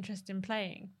have any interest in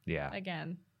playing. Yeah.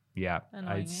 Again. Yeah.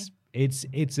 Annoyingly.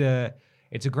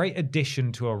 It's a great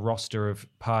addition to a roster of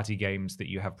party games that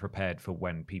you have prepared for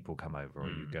when people come over or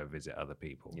you go visit other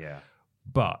people. Yeah.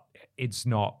 But it's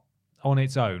not on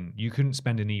its own. You couldn't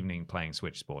spend an evening playing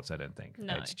Switch Sports, I don't think.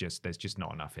 No. There's just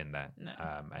not enough in there. No.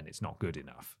 And it's not good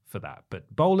enough for that.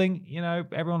 But bowling,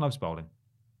 everyone loves bowling.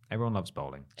 Everyone loves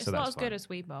bowling. It's so not that's as good fine. as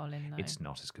Wii Bowling, though. It's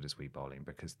not as good as Wii Bowling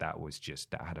because that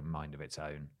had a mind of its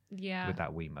own Yeah. with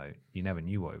that Wiimote. You never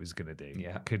knew what it was going to do.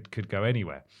 Yeah. Could go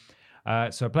anywhere.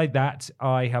 So I played that.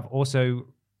 I have also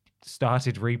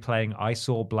started replaying I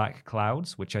Saw Black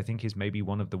Clouds, which I think is maybe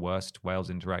one of the worst Wales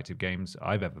interactive games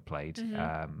I've ever played.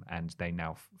 And they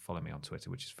now follow me on Twitter,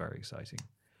 which is very exciting.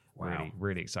 Wow. Really,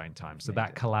 really exciting time. So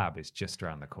that collab is just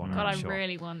around the corner. God, I'm I sure.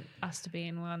 really want us to be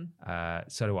in one.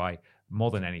 So do I, more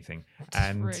than anything.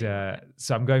 And really want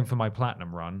so I'm going for my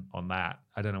platinum run on that.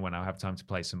 I don't know when I'll have time to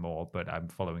play some more, but I'm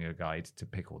following a guide to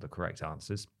pick all the correct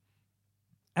answers.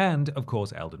 And, of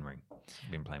course, Elden Ring.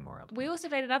 I've been playing more Elden We Ring. also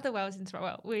played another Wales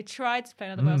we tried to play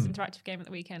another Wales interactive game at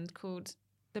the weekend called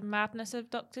The Madness of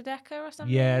Dr. Decker or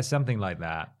something. Yeah, something like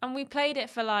that. And we played it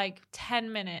for like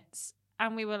 10 minutes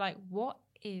and we were like, what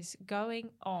is going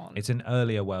on? It's an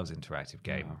earlier Wales interactive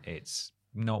game. It's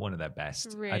not one of their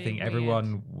best. I Really think weird.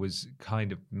 everyone was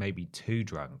kind of maybe too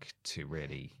drunk to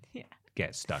really Yeah.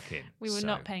 get stuck in. We were So-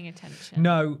 not paying attention.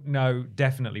 No,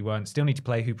 definitely weren't. Still need to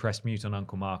play Who Pressed Mute on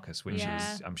Uncle Marcus, which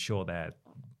Yeah. is, I'm sure, they're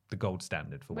the gold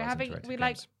standard for We're Wales having, interactive we games.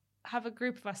 like have a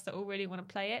group of us that all really want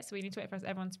to play it. So we need to wait for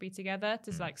everyone to be together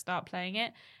to like start playing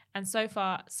it. And so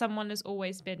far, someone has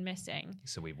always been missing.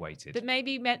 So we've waited. But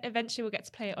maybe eventually we'll get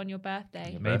to play it on your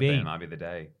birthday. Your Maybe. birthday might be the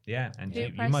day. Yeah, and Who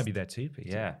you pressed- might be there too, Peter.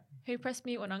 Yeah. Who pressed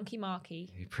mute on Unky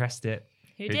Marky? Who pressed it?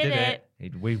 Who did it?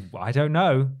 I don't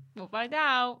know. We'll find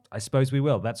out. I suppose we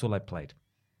will. That's all I played.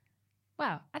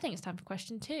 Well, I think it's time for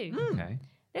question 2. Okay.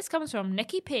 This comes from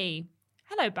Nikki P.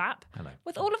 Hello, Bap. Hello.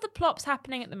 With all of the plops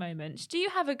happening at the moment, do you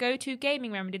have a go-to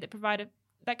gaming remedy that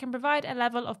can provide a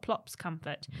level of plops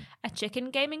comfort? A chicken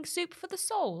gaming soup for the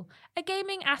soul? A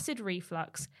gaming acid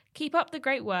reflux? Keep up the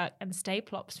great work and stay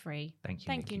plops free. Thank you,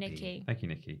 Thank you, Nikki Nikki. Thank you,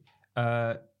 Nikki.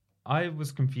 I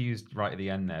was confused right at the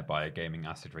end there by a gaming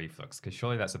acid reflux, because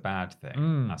surely that's a bad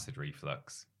thing, acid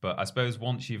reflux. But I suppose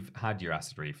once you've had your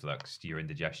acid reflux, your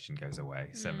indigestion goes away.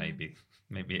 So maybe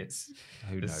it's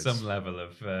Who there's knows? some level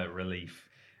of relief.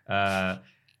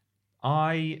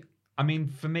 I mean,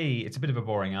 for me, it's a bit of a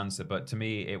boring answer, but to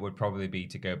me, it would probably be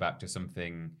to go back to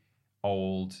something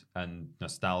old and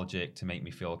nostalgic to make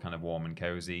me feel kind of warm and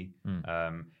cozy.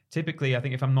 Typically, I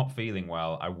think if I'm not feeling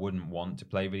well, I wouldn't want to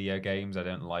play video games. I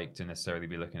don't like to necessarily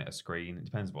be looking at a screen. It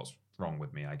depends what's wrong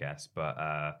with me, I guess.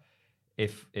 But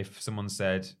if someone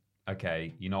said,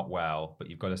 okay, you're not well, but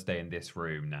you've got to stay in this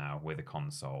room now with a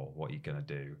console, what are you going to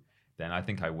do? Then I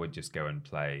think I would just go and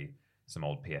play some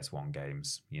old PS1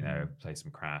 games, play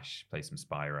some Crash, play some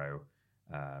Spyro,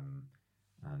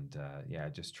 and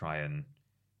just try and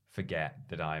forget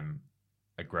that I'm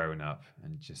a grown up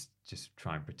and just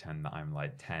try and pretend that I'm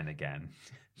like 10 again.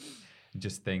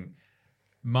 Just think,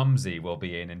 Mumsy will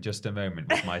be in just a moment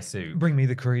with my soup. Bring me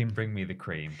the cream. Bring me the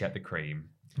cream. Get the cream.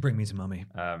 Bring me to mummy.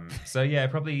 So yeah,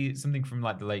 probably something from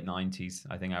like the late 90s.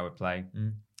 I think I would play.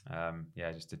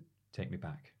 Just to take me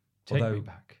back. Take me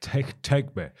back.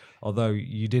 Take me. Although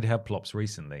you did have plops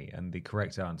recently, and the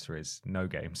correct answer is no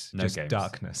games. No just games.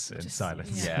 darkness and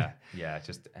silence. Yeah,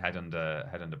 just head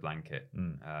under blanket.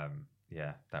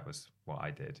 That was what I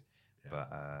did.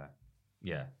 But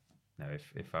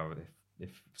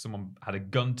if someone had a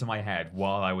gun to my head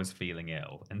while I was feeling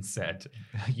ill and said,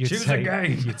 choose a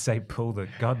game, You'd say pull the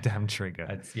goddamn trigger.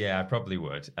 I probably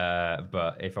would.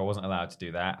 But if I wasn't allowed to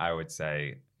do that, I would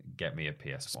say, get me a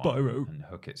PS1 Spyro. and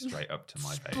hook it straight up to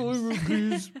my base. Spyro,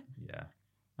 please. Yeah.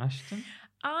 Ashton?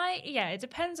 It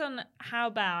depends on how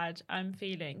bad I'm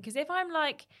feeling. Because if I'm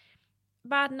like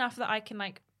bad enough that I can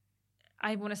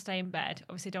I want to stay in bed,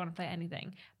 obviously don't want to play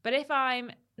anything. But if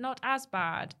I'm not as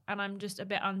bad and I'm just a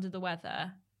bit under the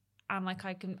weather, and like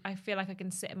I feel like I can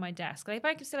sit at my desk. Like if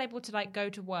I'm still able to like go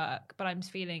to work, but I'm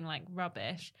feeling like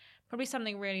rubbish, probably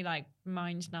something really like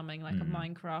mind numbing, like a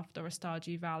Minecraft or a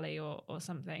Stardew Valley or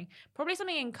something. Probably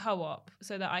something in co-op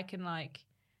so that I can like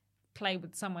play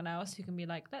with someone else who can be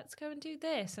like, let's go and do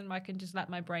this, and I can just let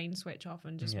my brain switch off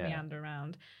and just meander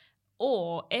around.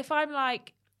 Or if I'm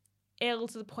like ill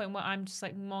to the point where I'm just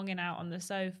like monging out on the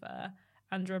sofa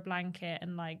under a blanket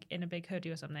and like in a big hoodie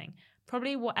or something,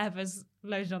 probably whatever's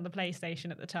loaded on the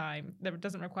PlayStation at the time that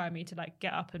doesn't require me to like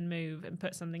get up and move and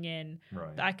put something in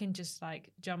that I can just like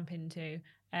jump into.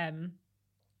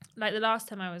 Like the last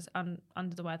time I was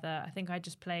under the weather, I think I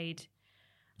just played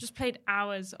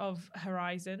hours of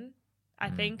Horizon. I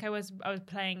think I was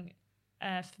playing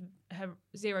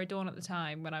Zero Dawn at the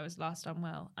time when I was last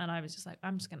unwell, and I was just like,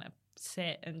 I'm just gonna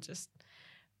sit and just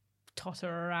totter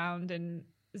around in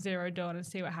Zero Dawn and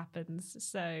see what happens.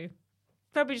 So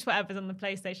probably just whatever's on the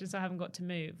PlayStation, so I haven't got to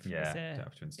move. Yeah, don't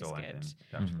have to install anything.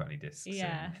 Don't have to put any discs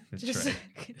in.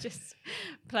 Just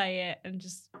play it and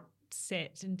just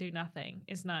sit and do nothing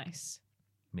is nice.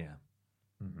 Yeah.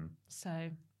 Mm-hmm. So,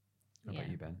 What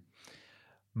about you, Ben?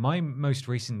 My most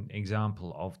recent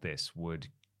example of this would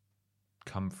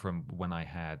come from when I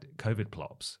had COVID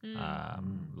plops,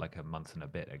 like a month and a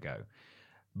bit ago,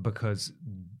 because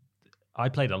I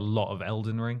played a lot of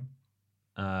Elden Ring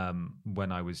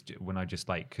when I just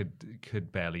like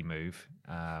could barely move,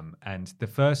 and the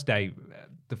first I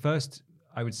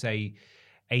would say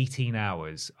 18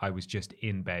 hours I was just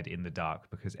in bed in the dark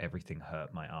because everything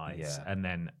hurt my eyes, and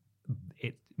then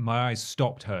my eyes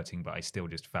stopped hurting, but I still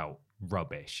just felt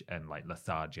rubbish and like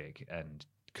lethargic and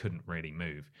couldn't really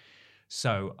move.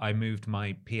 So I moved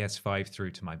my PS5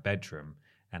 through to my bedroom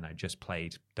and I just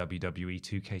played WWE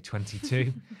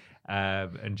 2K22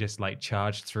 and just like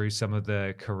charged through some of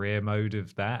the career mode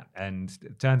of that. And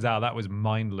it turns out that was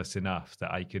mindless enough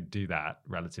that I could do that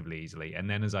relatively easily. And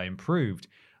then as I improved,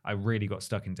 I really got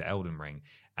stuck into Elden Ring.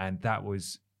 And that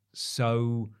was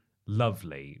so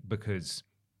lovely because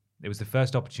it was the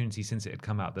first opportunity since it had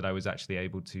come out that I was actually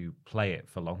able to play it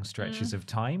for long stretches of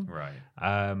time. Right.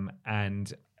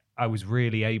 And I was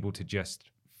really able to just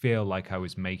feel like I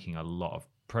was making a lot of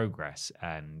progress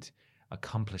and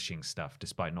accomplishing stuff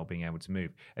despite not being able to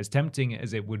move. As tempting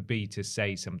as it would be to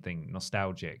say something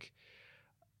nostalgic,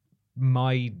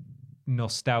 my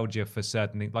nostalgia for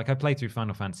certain things, like I play through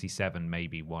Final Fantasy VII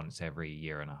maybe once every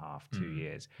year and a half, 2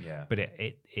 years. Yeah. But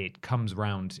it comes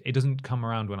around. It doesn't come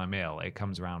around when I'm ill. It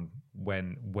comes around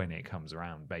when it comes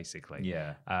around, basically.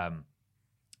 Yeah.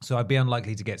 So I'd be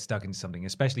unlikely to get stuck into something,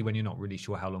 especially when you're not really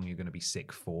sure how long you're going to be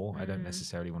sick for. I don't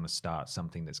necessarily want to start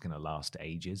something that's going to last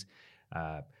ages.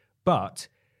 But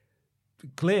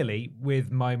clearly,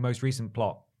 with my most recent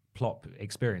plop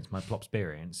experience,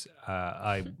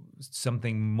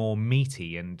 something more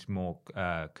meaty and more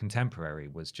contemporary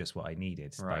was just what I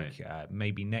needed. Right. Like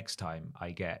maybe next time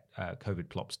I get COVID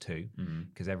Plops 2,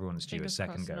 because everyone's due Fingers a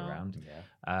second go crossed not.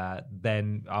 around.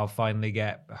 Then I'll finally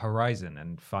get Horizon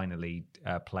and finally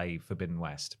play Forbidden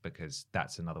West, because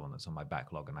that's another one that's on my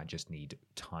backlog and I just need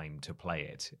time to play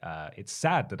it. It's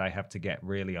sad that I have to get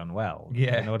really unwell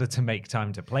in order to make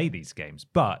time to play these games,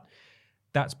 but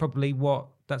that's probably what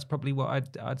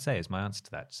I'd say is my answer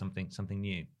to that. Something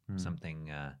new, something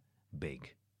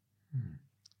big.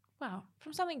 Well,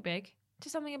 from something big to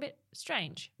something a bit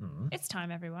strange. It's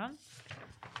time, everyone,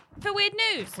 for Weird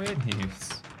News. Weird news.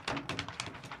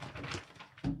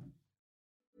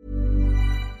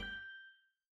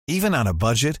 Even on a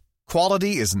budget,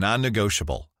 quality is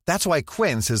non-negotiable. That's why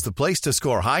Quince is the place to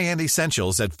score high-end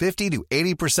essentials at 50 to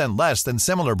 80% less than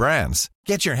similar brands.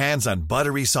 Get your hands on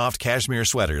buttery soft cashmere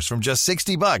sweaters from just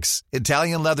 $60,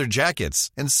 Italian leather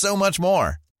jackets, and so much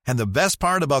more. And the best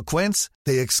part about Quince,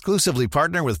 they exclusively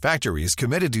partner with factories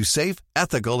committed to safe,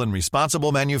 ethical, and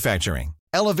responsible manufacturing.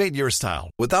 Elevate your style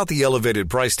without the elevated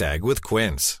price tag with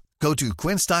Quince. Go to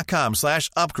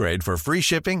quince.com/upgrade for free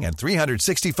shipping and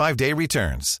 365-day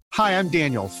returns. Hi, I'm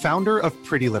Daniel, founder of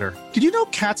Pretty Litter. Did you know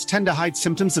cats tend to hide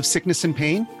symptoms of sickness and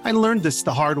pain? I learned this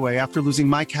the hard way after losing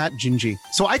my cat, Gingy.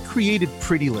 So I created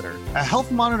Pretty Litter, a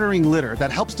health monitoring litter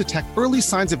that helps detect early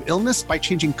signs of illness by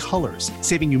changing colors,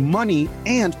 saving you money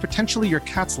and potentially your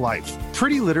cat's life.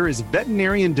 Pretty Litter is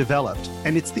veterinarian developed,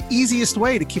 and it's the easiest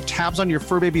way to keep tabs on your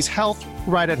fur baby's health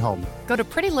right at home. Go to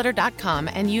prettylitter.com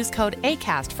and use code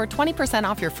ACAST for 20%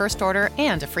 off your first order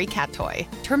and a free cat toy.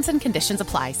 Terms and conditions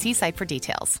apply. See site for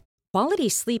details. Quality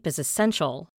sleep is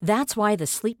essential. That's why the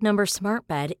Sleep Number Smart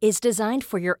Bed is designed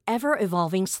for your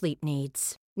ever-evolving sleep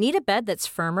needs. Need a bed that's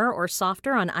firmer or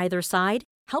softer on either side?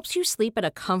 Helps you sleep at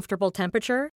a comfortable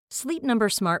temperature? Sleep Number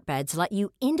Smart Beds let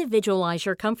you individualize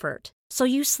your comfort so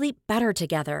you sleep better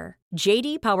together.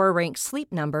 JD Power ranks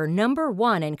Sleep Number number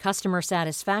 1 in customer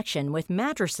satisfaction with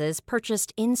mattresses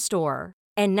purchased in-store.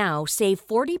 And now save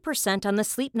 40% on the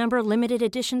Sleep Number limited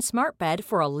edition smart bed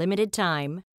for a limited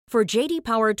time. For JD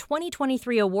Power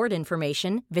 2023 award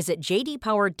information, visit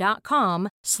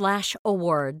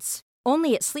jdpower.com/awards.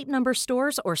 Only at Sleep Number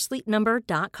stores or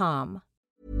sleepnumber.com.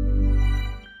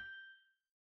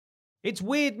 It's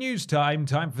weird news time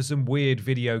for some weird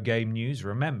video game news.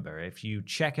 Remember, if you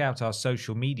check out our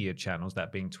social media channels,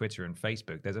 that being Twitter and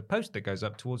Facebook, there's a post that goes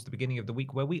up towards the beginning of the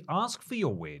week where we ask for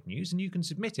your weird news and you can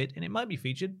submit it and it might be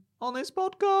featured on this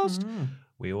podcast.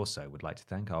 We also would like to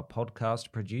thank our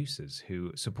podcast producers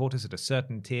who support us at a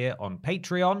certain tier on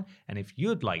Patreon. And if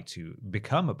you'd like to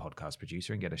become a podcast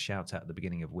producer and get a shout out at the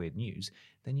beginning of weird news,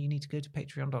 then you need to go to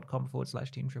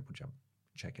patreon.com/Team Triple Jump.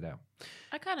 Check it out.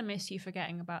 I kind of miss you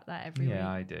forgetting about that every week. Yeah,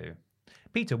 I do.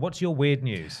 Peter, what's your weird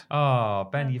news? Oh,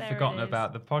 Ben, you've there forgotten it is.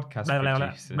 about the podcast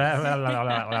producers.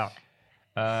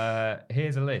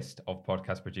 Here's a list of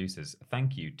podcast producers.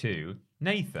 Thank you to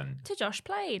Nathan, To Josh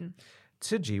Plain.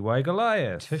 To GY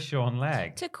Goliath. to Sean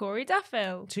Legg, To Corey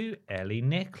Duffill. To Ellie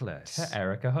Nicholas. to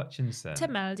Erica Hutchinson, To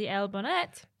Melody L.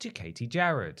 Bonnet. To Katie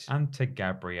Jarrett. and to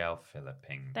Gabrielle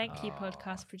Philipping. Thank you,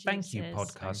 podcast producers. Thank you,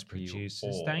 podcast Thank you producers.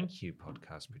 all. Thank you,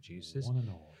 podcast producers. One and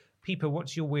all. Peeper,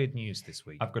 what's your weird news this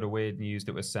week? I've got a weird news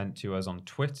that was sent to us on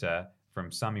Twitter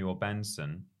from Samuel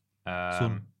Benson.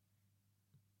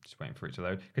 Just waiting for it to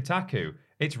load. Kotaku.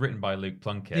 It's written by Luke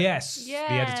Plunkett. Yes, the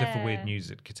editor for Yeah. Weird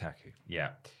News at Kotaku.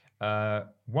 Yeah.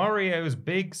 Wario's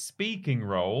big speaking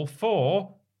role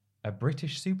for a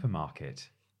British supermarket.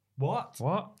 What?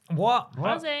 What? What?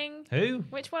 Buzzing. Who?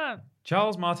 Which one?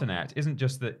 Charles Martinet isn't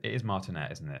just that. It is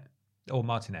Martinet, isn't it? Or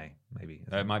Martinet, maybe.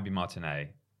 It might be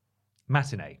Martinet.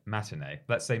 Matinee. Matinee.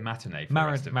 Let's say matinee for the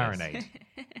rest of this. Marinade.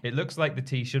 It looks like the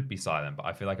T should be silent, but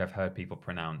I feel like I've heard people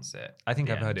pronounce it. I think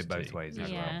the I've heard end it both T. ways as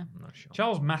Yeah. well. I'm not sure.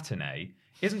 Charles Matinee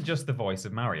isn't just the voice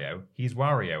of Mario, he's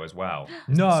Wario as well.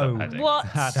 No. Subheading.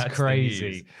 What? That's the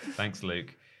crazy. news. Thanks,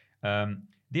 Luke.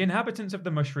 The inhabitants of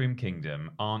the Mushroom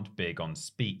Kingdom aren't big on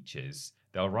speeches.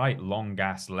 They'll write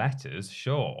long-ass letters,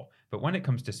 sure, but when it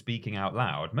comes to speaking out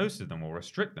loud, most of them will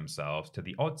restrict themselves to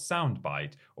the odd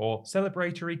soundbite or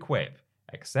celebratory quip,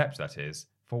 except, that is,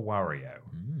 for Wario.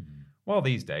 Well,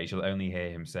 these days you'll only hear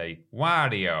him say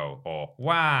Wario or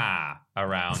Wah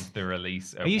around the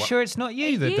release of... Are you sure it's not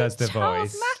you Are that you does the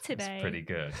Charles voice? Matinee? It's pretty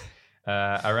good.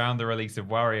 Around the release of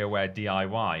WarioWare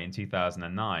DIY in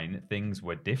 2009, things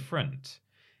were different.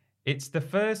 It's the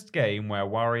first game where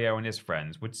Wario and his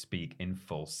friends would speak in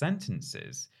full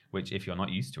sentences, which, if you're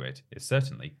not used to it, is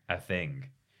certainly a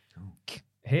thing.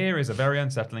 Here is a very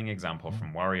unsettling example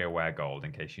from WarioWare Gold,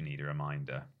 in case you need a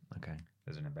reminder. Okay.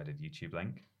 There's an embedded YouTube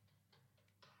link.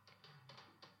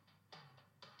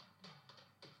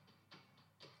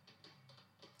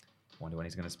 Wonder when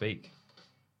he's going to speak.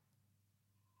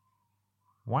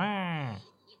 Wow.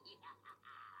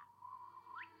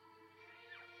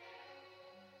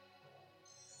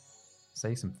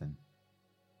 Say something.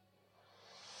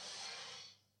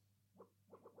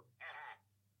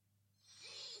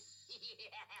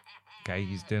 Okay,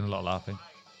 he's doing a lot of laughing.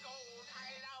 Gold,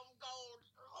 I love gold.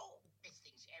 Oh, this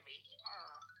thing's heavy.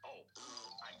 Oh,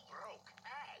 I'm broke.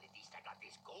 At least I got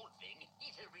this gold thing.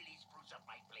 It'll really spruce up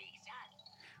my place.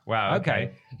 Wow,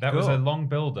 okay. That was cool. a long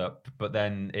build-up, but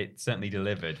then it certainly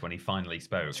delivered when he finally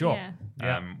spoke. Sure.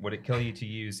 Yeah. Would it kill you to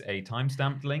use a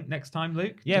timestamped link next time,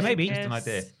 Luke? Yeah, Just- maybe. Just an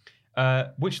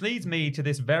idea. Which leads me to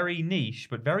this very niche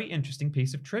but very interesting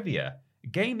piece of trivia.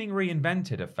 Gaming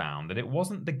Reinvented have found that it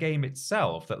wasn't the game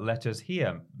itself that let us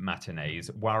hear Matinee's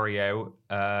Wario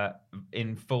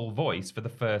in full voice for the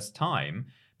first time,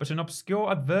 but an obscure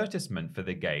advertisement for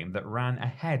the game that ran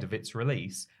ahead of its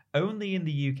release, only in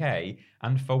the UK,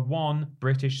 and for one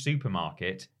British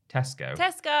supermarket, Tesco,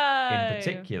 Tesco. in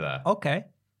particular. Okay.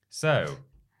 So,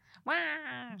 Wah.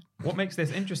 what makes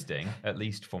this interesting, at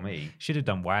least for me, Should have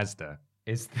done WASDA.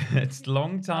 is that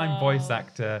longtime voice Oh.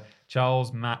 actor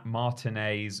Charles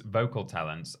Martinet's vocal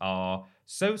talents are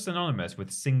so synonymous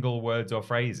with single words or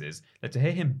phrases that to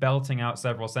hear him belting out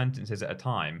several sentences at a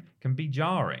time can be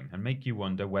jarring and make you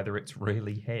wonder whether it's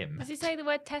really him. Does he say the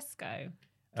word Tesco?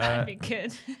 Uh, That'd be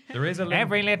good. There is a link.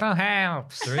 Every little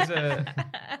helps. There is a.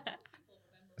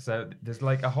 So there's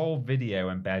like a whole video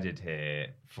embedded here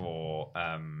for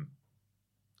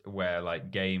where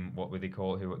like what would they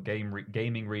call it?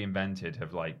 Gaming Reinvented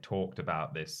have like talked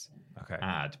about this Okay.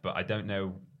 ad, but I don't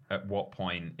know at what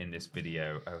point in this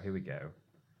video. Oh, here we go.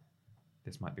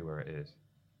 This might be where it is.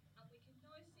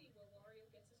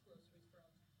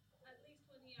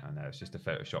 I know, it's just a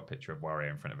Photoshop picture of Wario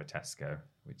in front of a Tesco,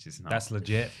 which is nice. That's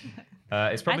legit.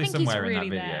 It's probably think he's somewhere in that really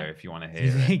video there. if you want to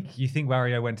You hear it. think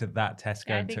Wario went to that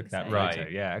Tesco I and think took that so. photo?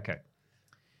 Right. Yeah, okay.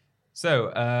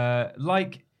 So,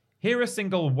 hear a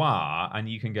single wah, and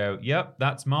you can go, yep,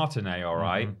 that's Martinet, all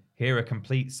right. Hear a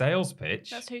complete sales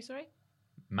pitch. That's who, sorry?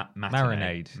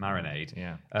 Marinade.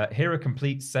 Yeah. Hear a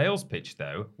complete sales pitch,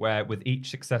 though, where with each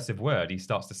successive word, he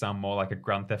starts to sound more like a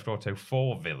Grand Theft Auto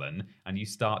 4 villain, and you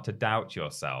start to doubt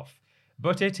yourself.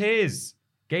 But it is.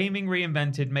 Gaming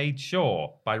Reinvented made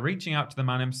sure by reaching out to the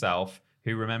man himself,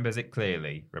 who remembers it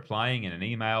clearly, replying in an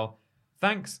email,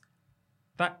 Thanks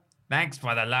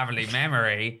for the lovely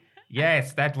memory.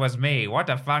 Yes, that was me. What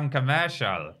a fun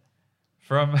commercial.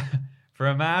 For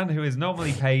a man who is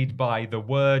normally paid by the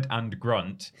word and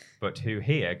grunt, but who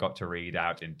here got to read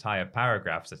out entire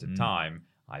paragraphs at a time,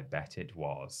 I bet it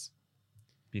was.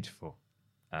 Beautiful.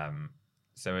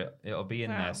 So it'll be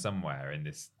in Wow. there somewhere in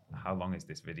this. How long is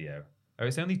this video? Oh,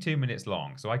 it's only 2 minutes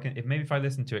long. So I can, if I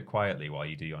listen to it quietly while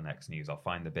you do your next news, I'll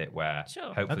find the bit where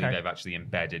Sure. hopefully Okay. they've actually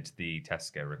embedded the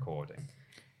Tesco recording.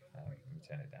 Let me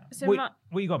turn it down. So What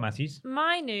you got, Matthews?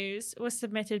 my news was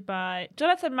submitted by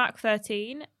Jonathan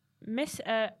Mac13,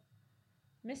 Mr.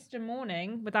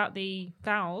 Morning, without the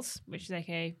vowels, which is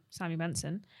aka Sammy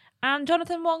Benson, and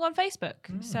Jonathan Wong on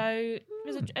Facebook. So it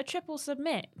was a triple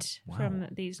submit from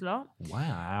these lot.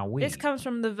 Wow. This comes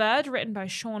from The Verge, written by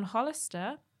Sean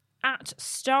Hollister. At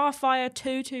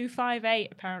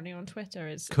Starfire2258, apparently on Twitter,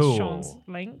 is Cool. Sean's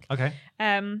link. Okay.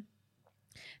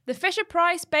 The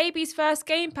Fisher-Price baby's first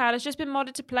gamepad has just been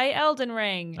modded to play Elden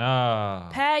Ring.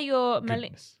 Pair your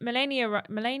goodness. Melania?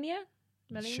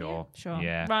 Sure. Sure.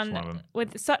 Yeah, Run it's one of them.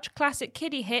 with such classic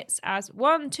kiddie hits as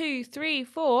 1, 2, 3,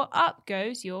 4, up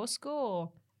goes your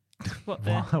score. What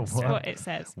it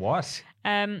says. What?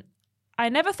 I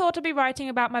never thought I'd be writing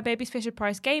about my baby's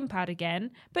Fisher-Price gamepad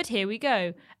again, but here we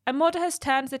go. A modder has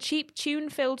turned the cheap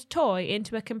tune-filled toy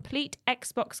into a complete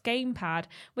Xbox gamepad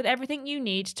with everything you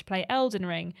need to play Elden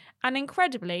Ring, and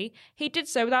incredibly, he did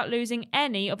so without losing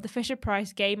any of the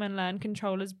Fisher-Price Game & Learn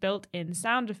controller's built-in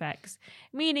sound effects,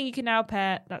 meaning you can now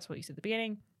pair, that's what you said at the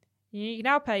beginning, you can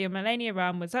now pair your Melania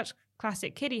Run with such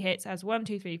classic kiddie hits as 1,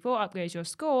 2, 3, 4, up goes your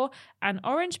score, and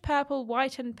orange, purple,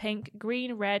 white and pink,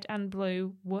 green, red and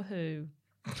blue, woohoo.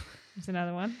 That's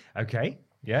another one. Okay.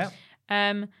 Yeah.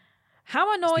 How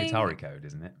annoying... It's the Atari code,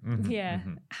 isn't it? Yeah.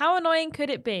 How annoying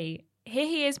could it be? Here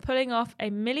he is pulling off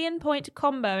a 1,000,000-point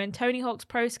combo in Tony Hawk's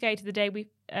Pro Skater the day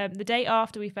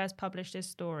after we first published this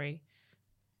story.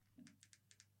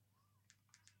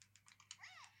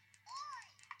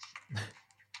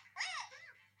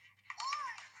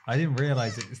 I didn't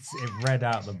realize it read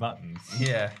out the buttons.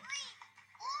 Yeah.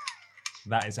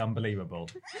 That is unbelievable.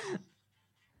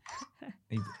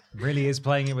 He really is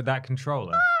playing it with that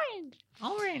controller.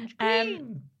 Orange,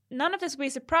 green. None of this will be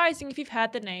surprising if you've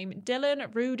heard the name Dylan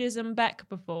Rudism Beck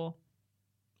before.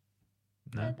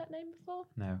 No. Heard that name before?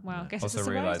 No. Wow, no. guess Also it's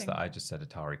realised surprising. that I just said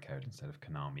Atari code instead of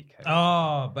Konami code.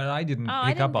 Oh, but I didn't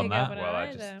I pick up didn't on pick up that. on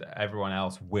it. Well, either. everyone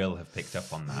else will have picked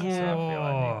up on that, so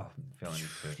I feel I need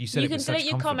to. You said You it can with such delete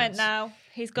your comment confidence. now.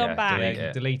 He's gone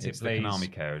back. Delete it, it's please. the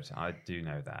Konami code. I do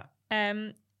know that.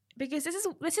 Because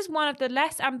this is one of the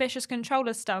less ambitious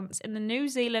controller stunts in the New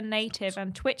Zealand native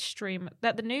and Twitch stream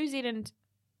that the New Zealand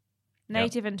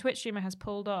native and Twitch streamer has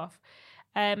pulled off.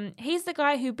 He's the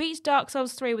guy who beats Dark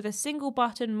Souls 3 with a single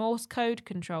button Morse code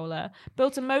controller,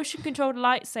 built a motion controlled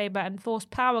lightsaber and force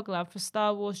power glove for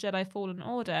Star Wars Jedi Fallen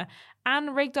Order,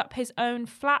 and rigged up his own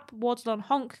flap waddle on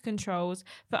honk controls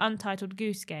for Untitled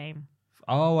Goose Game.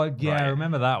 Oh, yeah, I Right.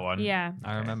 remember that one. Yeah.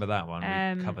 I remember that one.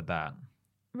 We covered that.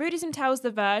 Rudism tells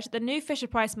The Verge that the new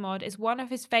Fisher-Price mod is one of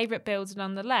his favourite builds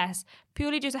nonetheless,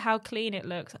 purely due to how clean it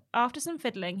looks. After some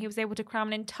fiddling, he was able to cram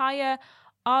an entire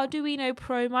Arduino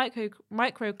Pro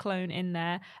micro clone in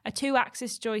there, a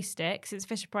 2-axis joystick, since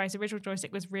Fisher-Price's original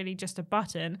joystick was really just a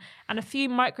button, and a few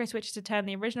micro switches to turn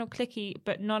the original clicky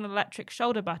but non-electric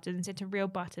shoulder buttons into real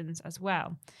buttons as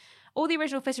well. All the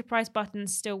original Fisher-Price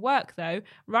buttons still work though,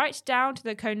 right down to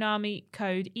the Konami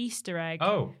code Easter egg.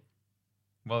 Oh.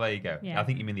 Well, there you go. Yeah. I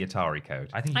think you mean the Atari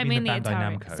code. I think you I mean mean the the Bandai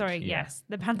Atari. Namco. Sorry, yeah. yes,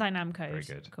 the Bandai Namco. Very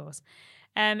good. Of course.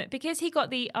 Because he got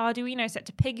the Arduino set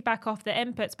to piggyback off the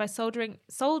inputs by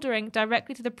soldering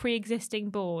directly to the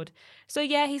pre-existing board. So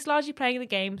yeah, he's largely playing the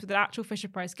games with an actual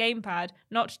Fisher-Price gamepad,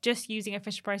 not just using a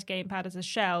Fisher-Price gamepad as a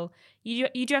shell. You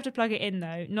do have to plug it in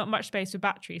though. Not much space for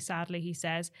batteries, sadly, he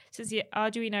says, since the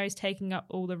Arduino is taking up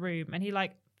all the room. And he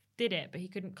did it, but he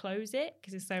couldn't close it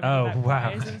because there's so many Oh, wow.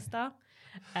 wires and stuff.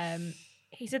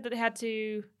 He said that they had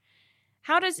to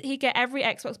How does he get every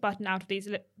Xbox button out of these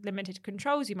limited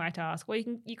controls, you might ask? Well,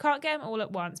 you can't get them all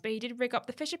at once, but he did rig up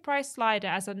the Fisher-Price slider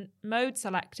as a mode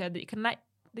selector that can let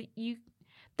you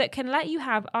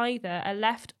have either a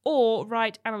left or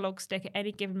right analog stick at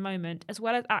any given moment, as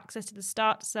well as access to the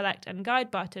start, select, and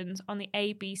guide buttons on the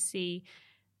A, B, C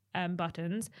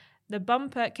buttons. The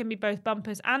bumper can be both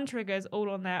bumpers and triggers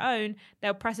all on their own.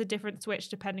 They'll press a different switch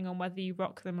depending on whether you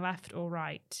rock them left or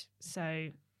right. So,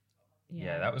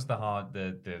 yeah, that was the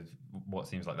what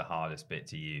seems like the hardest bit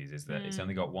to use is that it's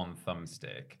only got one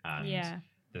thumbstick and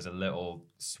there's a little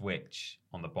switch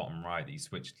on the bottom right that you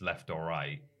switch left or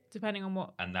right. Depending on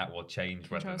what. And that will change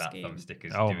whether that thumbstick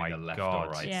is Oh doing my the left God.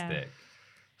 or right stick.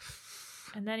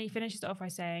 And then he finishes it off by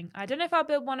saying, I don't know if I'll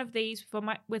build one of these with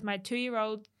my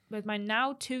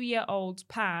now 2-year-old's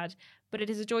pad, but it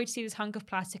is a joy to see this hunk of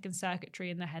plastic and circuitry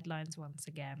in the headlines once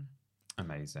again.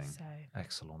 Amazing. So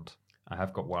Excellent. I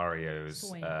have got Wario's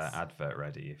Sweet. advert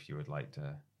ready if you would like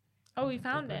to. Oh, you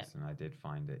found it? And I did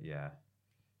find it, yeah.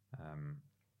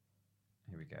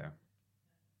 Here we go. I'm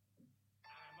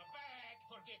back.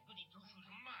 Forget goody two-shoes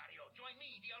Mario. Join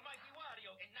me, the almighty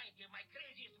Wario, and 90 of my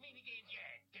craziest minigames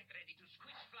yet. Get ready to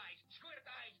squish flies, squirt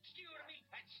eyes, skewer meat,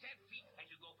 and stab feet as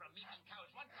you go from meeting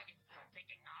cows 1 second to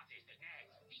picking noses the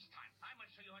next. This time, I'm going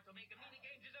to show you how to make a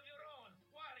minigames of your own.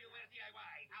 WarioWare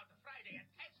DIY, out Friday at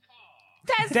Tesco.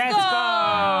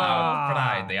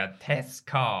 Friday at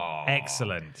Tesco.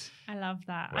 Excellent. I love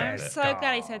that. Where I'm did it so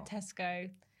glad he go? said Tesco.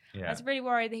 Yeah. I was really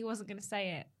worried that he wasn't going to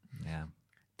say it. Yeah.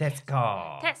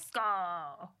 Tesco.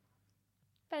 Tesco.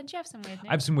 Ben, do you have some weird news?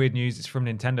 I have some weird news. It's from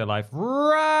Nintendo Life.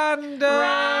 Random!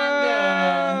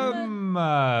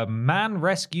 Man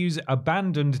rescues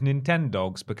abandoned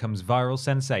Nintendogs, becomes viral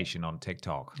sensation on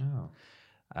TikTok. Oh.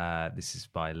 This is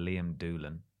by Liam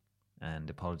Doolan.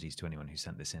 And apologies to anyone who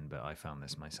sent this in, but I found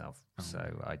this myself,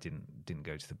 so I didn't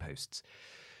go to the posts.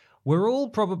 We're all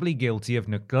probably guilty of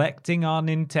neglecting our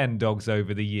Nintendogs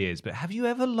over the years, but have you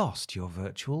ever lost your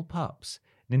virtual pups?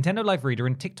 Nintendo Life reader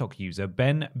and TikTok user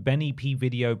Benny P.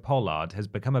 Video Pollard has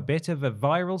become a bit of a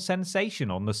viral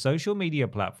sensation on the social media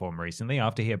platform recently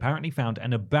after he apparently found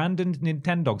an abandoned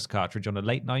Nintendogs cartridge on a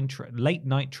late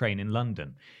night train in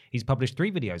London. He's published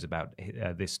 3 videos about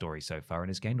this story so far and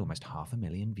has gained almost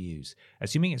 500,000 views.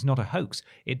 Assuming it's not a hoax,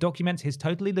 it documents his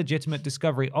totally legitimate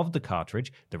discovery of the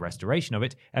cartridge, the restoration of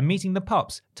it, and meeting the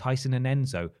pups, Tyson and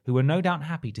Enzo, who are no doubt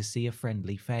happy to see a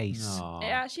friendly face. It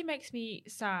actually makes me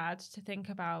sad to think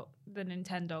about the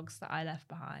Nintendogs that I left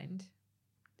behind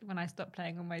when I stopped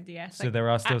playing on my DS. So there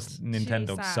are still actually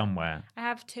Nintendogs sad. somewhere. I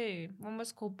have 2. One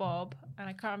was called Bob, and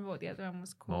I can't remember what the other one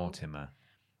was called. Mortimer.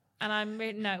 And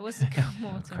no, it wasn't called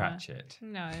Mortimer. Cratchit.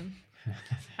 No.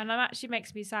 And it actually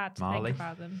makes me sad to Marley? think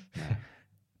about them.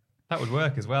 That would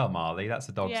work as well, Marley. That's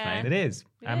the dog's Yeah. name. It is.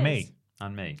 It And is. me.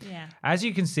 And me. Yeah. As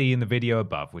you can see in the video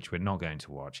above, which we're not going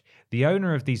to watch, the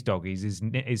owner of these doggies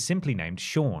is simply named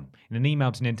Sean. In an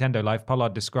email to Nintendo Life,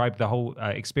 Pollard described the whole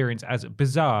experience as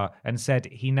bizarre and said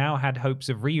he now had hopes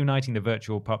of reuniting the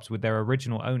virtual pups with their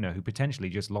original owner, who potentially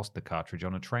just lost the cartridge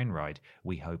on a train ride.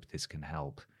 We hope this can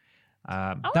help.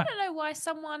 I want to know why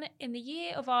someone in the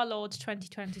year of our Lord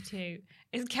 2022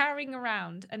 is carrying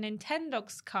around a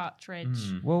Nintendogs cartridge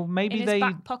Well, in maybe his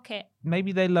back pocket.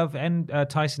 maybe they love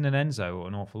Tyson and Enzo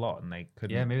an awful lot, and they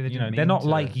couldn't. Yeah, maybe they didn't they're mean not to.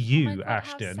 like you, Oh my God, how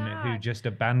Ashton, who sad. just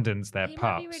abandons their He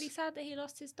pups. might be really sad that he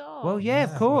lost his dog. Well, yeah,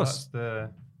 of well, course.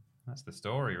 that's the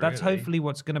story. That's really. hopefully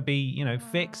what's going to be,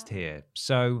 fixed here.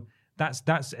 So that's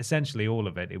essentially all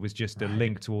of it. It was just a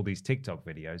link to all these TikTok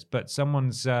videos, but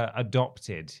someone's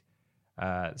adopted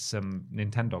some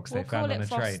Nintendogs we'll they found call on it a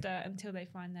train. Foster until they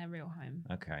find their real home.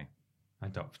 Okay.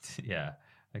 Adopt. Yeah.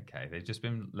 Okay. They've just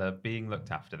been being looked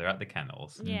after. They're at the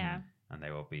kennels. Yeah. And they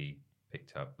will be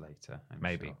picked up later. I'm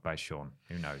Maybe sure. by Sean.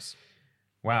 Who knows?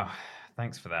 Wow.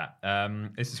 Thanks for that.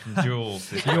 This is from Jules.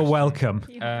 This You're question. welcome.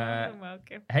 You're more than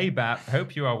welcome. Hey, Bap.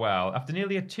 Hope you are well. After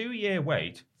nearly a 2-year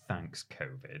wait, thanks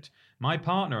COVID, my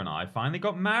partner and I finally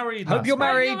got married. Hope last you're week.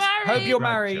 married. Hope you're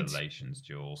married. Congratulations,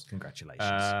 Jules.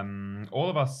 Congratulations. All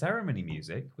of our ceremony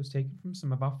music was taken from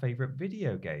some of our favorite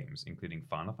video games, including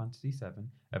Final Fantasy VII,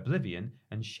 Oblivion,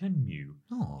 and Shenmue.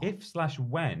 Oh.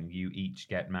 If/when you each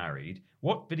get married,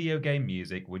 what video game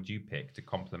music would you pick to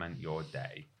complement your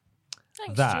day?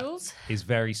 Thanks, That Jules. is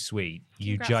very sweet,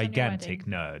 you Congrats on your gigantic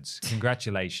nerds.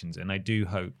 Congratulations. And I do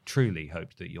truly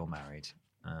hope that you're married.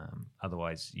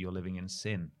 Otherwise, you're living in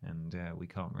sin, and we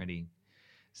can't really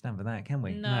stand for that, can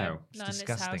we? No, it's not in this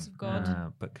disgusting. house of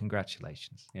God. But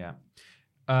congratulations. Yeah.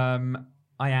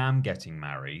 I am getting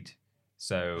married,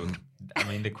 So, I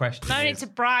mean, the question No need is... to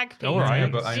brag, Peter. All right.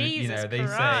 But Jesus they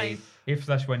Christ. say,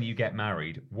 if / when you get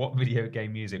married, what video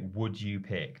game music would you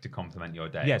pick to complement your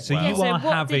day? Yeah, so Well, you so are what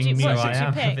did having you- so what music. I did you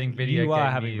am pick? having video You game are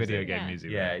having music. video game Yeah.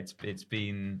 music. Yeah, right? it's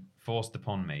been forced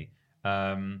upon me.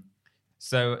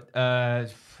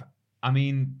 I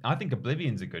mean, I think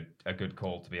Oblivion's a good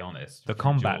call, to be honest. The from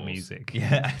combat Jules. music.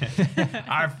 Yeah.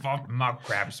 I fought mob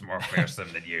crabs more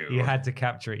fearsome than you. You had to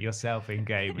capture it yourself in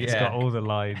game. It's Yeah. got all the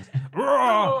lines.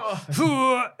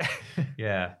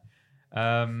 Yeah.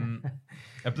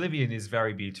 Oblivion is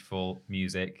very beautiful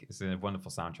music. It's a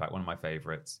wonderful soundtrack, one of my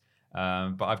favorites.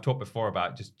 But I've talked before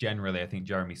about just generally, I think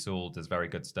Jeremy Soule does very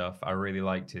good stuff. I really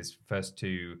liked his first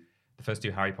two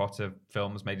Harry Potter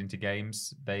films made into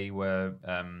games. They were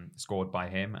scored by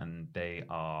him, and they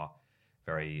are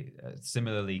very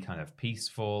similarly kind of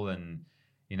peaceful. And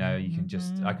you know,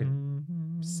 I could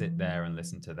sit there and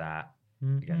listen to that.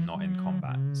 Again, not in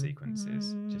combat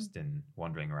sequences, just in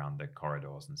wandering around the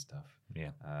corridors and stuff.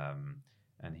 Yeah.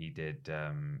 And he did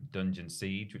Dungeon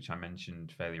Siege, which I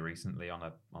mentioned fairly recently on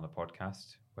a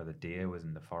podcast, where the deer was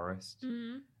in the forest.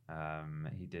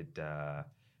 He did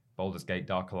Baldur's Gate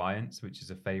Dark Alliance, which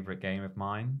is a favorite game of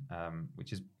mine,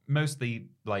 which is mostly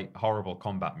like horrible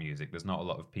combat music. There's not a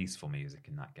lot of peaceful music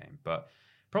in that game, but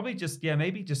probably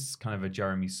maybe just kind of a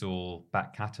Jeremy Soule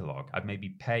back catalogue. I'd maybe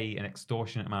pay an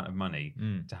extortionate amount of money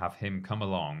to have him come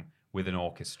along with an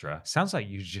orchestra. Sounds like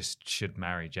you just should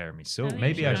marry Jeremy Soule. I think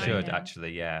Maybe you I should should marry him.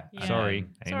 actually, yeah. Yeah. Sorry,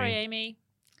 Sorry, Amy. Amy.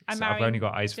 I'm So I've marrying only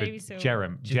got eyes for Jeremy Soule.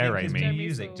 Jeremy. Do you think his Jeremy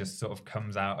music Soule. just sort of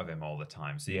comes out of him all the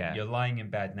time? So Yeah. you're lying in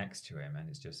bed next to him, and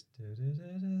it's just.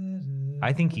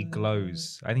 I think he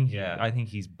glows. I think Yeah. I think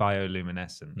he's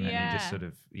bioluminescent. And he Yeah. just sort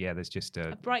of there's just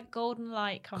A a bright golden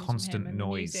light comes constant from him and the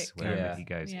noise music wherever Yeah. he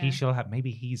goes. Yeah. He shall have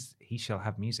he shall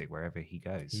have music wherever he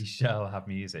goes. He shall have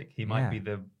music. He might Yeah. be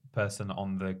the person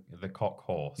on the cock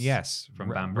horse. Yes, from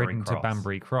Banbury ridden Cross. to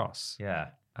Banbury Cross. Yeah.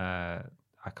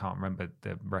 I can't remember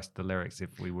the rest of the lyrics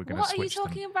if we were going to What are you switch them.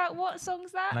 talking about? What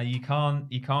song's that? Now you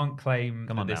can't claim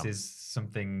Come that on this now. is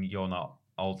something you're not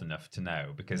old enough to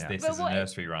know, because Yeah. this But is a what-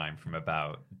 nursery rhyme from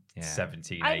about Yeah.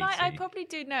 1780. I probably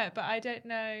do know it, but I don't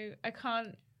know. I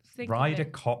can't think Ride of a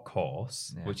it. cock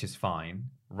horse, Yeah. which is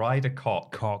fine. Ride a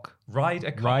cock. Ride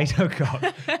a cock. Ride a cock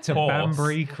to Horse.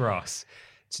 Banbury Cross.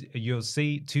 You'll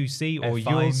see A you'll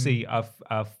fine- see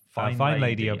a fine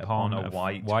lady upon a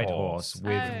white horse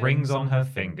with Oh. rings on her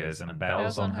fingers and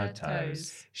bells on her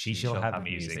toes. She shall have have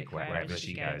music music wherever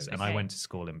she goes. And I Okay. went to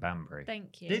school in Banbury.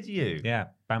 Thank you. Did you? Yeah,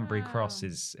 Banbury Wow. Cross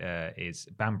is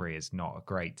Banbury is not a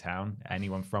great town.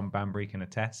 Anyone from Banbury can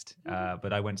attest.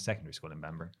 But I went to secondary school in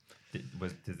Banbury.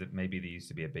 Maybe there used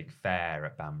to be a big fair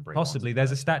at Banbury? Possibly, once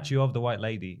there's a upon time? statue of the white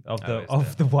lady is there?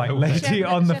 white Oh, lady Does she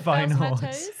have- on does the she have fine bells on her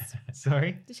horse. toes?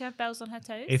 Sorry. Does she have bells on her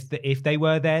toes? If they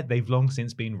were there, they've long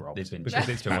since been robbed. They've been because chucked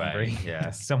it's away, Banbury.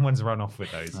 yeah. Someone's run off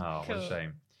with those. Oh, what Cool. a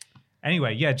shame.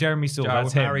 Anyway, yeah, Jeremy Soule. I That's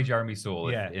would him. marry Jeremy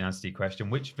Soule. Yeah. In answer to your question,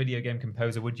 which video game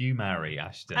composer would you marry,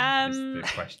 Ashton? Is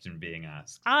the question being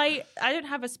asked. I don't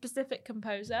have a specific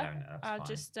composer. No, that's I'll fine.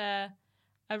 just a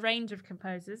range of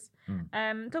composers. Hmm.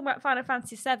 Talking about Final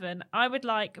Fantasy VII, I would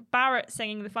like Barrett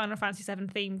singing the Final Fantasy VII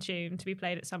theme tune to be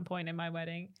played at some point in my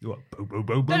wedding. What? Boo, boo,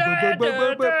 boo, boo, boo, boo,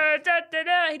 boo, boo.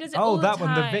 He does it all Oh, the that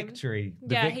time. one, the victory.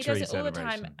 The Yeah, victory he does it all the time,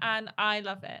 celebration. and I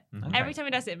love it. Mhm. Every time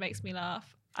he does it, it makes me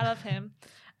laugh. I love him.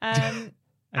 And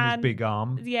his big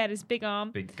arm. Yeah, his big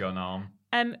arm. Big gun arm.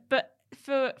 But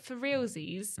for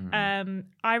realsies,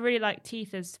 I really like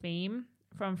Tifa's theme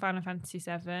from Final Fantasy VII.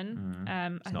 It's I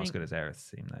not think, as good as Aerith's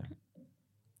theme, though.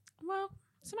 Well,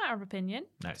 it's a matter of opinion.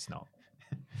 No, it's not.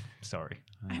 Sorry.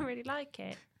 I really like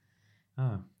it.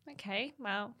 Oh. Okay,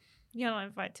 well, you're not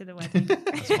invited to the wedding.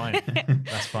 That's fine.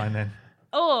 That's fine then.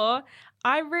 Or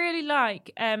I really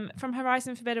like from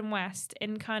Horizon Forbidden West,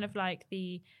 in kind of like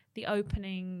the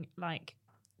opening like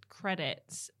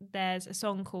credits, there's a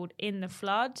song called In the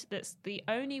Flood that's the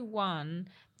only one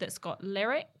that's got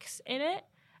lyrics in it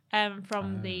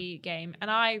from the game,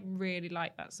 and I really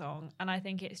like that song, and I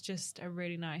think it's just a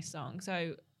really nice song,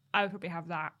 so I would probably have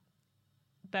that,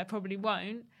 but probably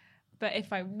won't. But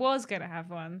if I was going to have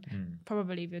one,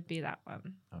 probably would be that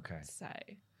one. Okay. So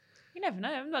you never know.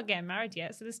 I'm not getting married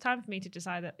yet, so there's time for me to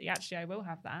decide that actually I will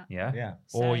have that. Yeah? Yeah.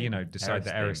 So- Or, decide Aerith's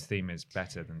that Aerith's theme is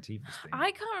better than Tifa's theme.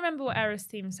 I can't remember what Aerith's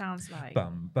theme sounds like.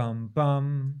 Bum, bum,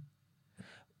 bum.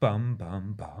 Bum,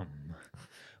 bum, bum.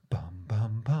 Bum,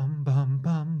 bum, bum, bum,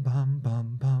 bum, bum,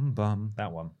 bum, bum, bum.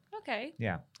 That one. Okay.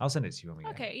 Yeah. I'll send it to you when we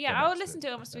get Okay. Yeah, get I'll back listen to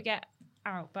it once we get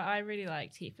out, but I really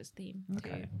like Tifa's theme.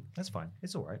 Okay. too. That's fine.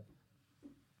 It's all right.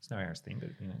 It's no Aerith's theme, but,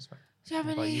 it's fine. Do you have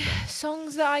What about any you then?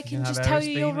 songs that I can have just tell Aerith's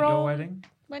you theme you're at your wrong? wedding?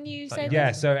 when you Like, say Yeah,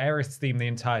 this? so Aerith's theme the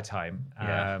entire time,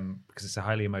 Yeah. because it's a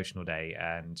highly emotional day,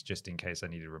 and just in case I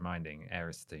needed reminding,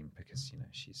 Aerith's theme because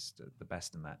she's the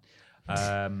best in that.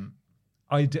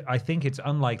 I think it's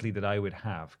unlikely that I would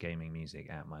have gaming music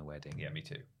at my wedding. Yeah, me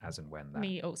too. As and when that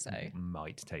Me also.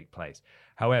 might take place.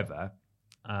 However,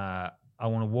 I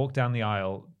want to walk down the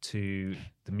aisle to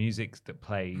the music that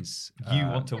plays. You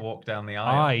want to walk down the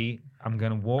aisle? I am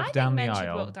going to walk I down think the men should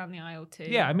aisle. walk down the aisle too.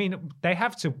 Yeah, I mean, they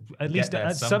have to at least there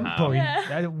at some somehow. point. Yeah.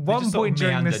 At They one just sort point of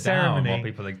during the meander down ceremony, while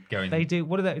people are going. they do.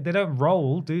 What do they? They don't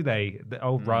roll, do they?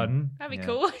 Run. That'd be Yeah.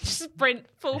 cool. Just sprint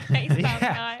full pace down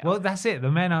the aisle. Well, that's it.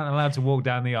 The men aren't allowed to walk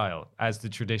down the aisle as the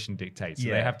tradition dictates. So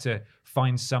they Yeah. have to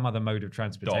find some other mode of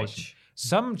transportation. Dodge.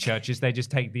 Some churches they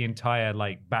just take the entire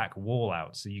back wall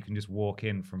out, so you can just walk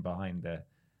in from behind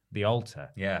the altar.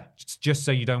 Yeah. Just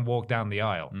so you don't walk down the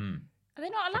aisle. Mm. Are they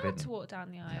not allowed Forbidden. to walk down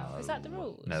the aisle? Is that the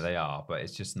rules? No, they are, but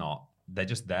it's just not. They're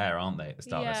just there, aren't they? At the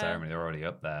start of the Yeah. ceremony, they're already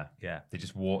up there. Yeah. They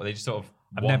just walk. They just sort of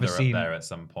I've wander never seen- up there at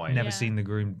some point. Never Yeah. seen the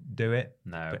groom do it.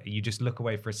 No. But you just look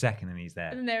away for a second and he's there.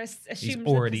 And then they're He's assumed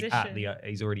already the at position.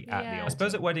 he's already at the Yeah. altar. I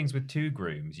suppose at weddings with two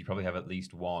grooms, you probably have at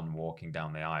least one walking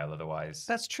down the aisle. Otherwise,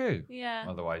 That's true. Yeah.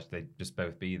 otherwise they'd just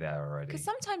both be there already. Because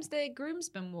sometimes the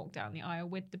groomsmen walk down the aisle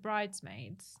with the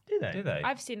bridesmaids. Do they?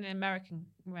 I've seen in American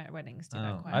weddings do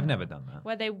that Oh, quite I've a never lot. done that.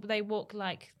 Where they walk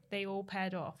like they all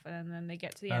paired off and then they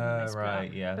get to the end and they split right,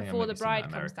 up yeah, I think I've before the maybe seen bride that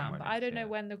comes American down. But I weddings, don't know yeah.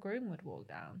 when the groom would walk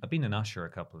down. I've been an usher a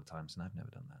couple of times and I've never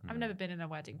done that. I've never been in a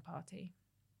wedding party.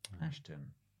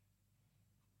 Ashton.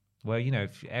 Well,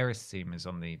 if Aerith's theme is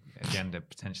on the agenda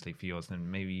potentially for yours, then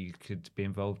maybe you could be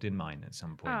involved in mine at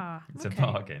some point. Ah, It's okay. a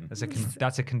bargain. That's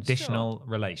a conditional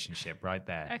relationship right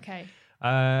there. Okay.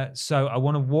 So I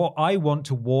want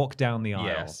to walk down the aisle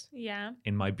Yes. Yeah.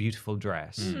 in my beautiful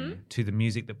dress to the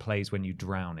music that plays when you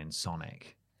drown in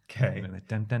Sonic. Okay.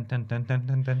 Dun, dun, dun, dun, dun,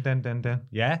 dun, dun, dun, dun, dun.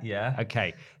 Yeah? Yeah.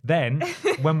 Okay. Then,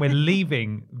 when we're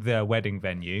leaving the wedding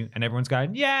venue and everyone's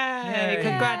going, Yay! Yay.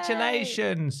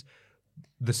 Congratulations!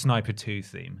 The Sniper 2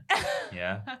 theme.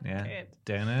 Yeah. Yeah. Good.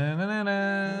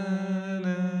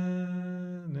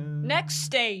 Dun-na-na-na-na-na-na. Next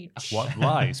stage. What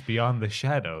lies beyond the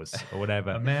shadows, or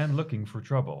whatever. A man looking for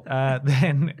trouble.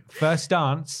 Then, first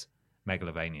dance,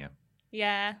 Megalovania.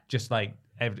 Yeah. Just like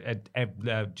the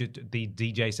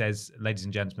DJ says, ladies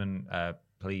and gentlemen,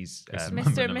 please. This is Mr.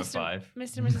 Mambo number Mr. 5.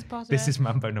 Mr. and Mrs. Potter. This is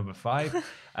Mambo number 5.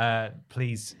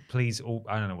 Please, all,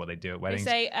 I don't know what they do at They weddings.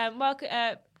 say, welcome.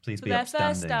 Please for be their first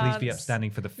upstanding. dance, Please be upstanding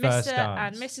for the first Mr.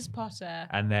 dance. and Mrs. Potter.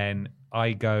 And then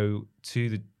I go to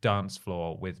the dance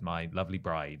floor with my lovely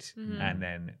bride, and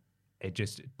then it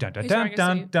just dun dun Who's dun wearing a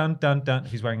dun, suit? dun dun dun.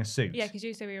 Who's wearing a suit? Yeah, because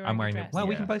you said we were I'm wearing a a dress. well.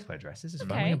 We Yeah. can both wear dresses. It's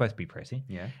fun. Okay. We can both be pretty.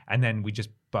 Yeah. And then we just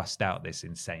bust out this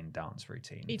insane dance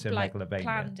routine You'd, to like, Megalovania.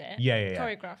 planned it, Yeah.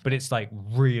 choreographed But it. it's like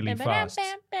really fast.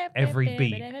 Every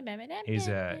beat is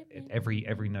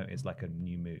every note is like a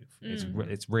new move.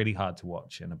 It's really hard to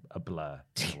watch and a blur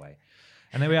in a way.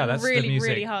 And there we are. That's really, the music.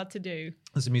 really hard to do.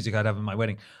 That's the music I'd have at my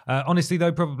wedding. Honestly,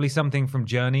 though, probably something from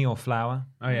Journey or Flower.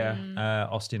 Oh yeah.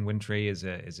 Austin Wintory is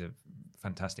a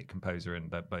fantastic composer,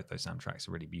 and both those soundtracks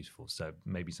are really beautiful. So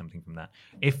maybe something from that.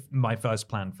 If my first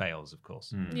plan fails, of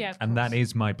course. Yeah, of And that course.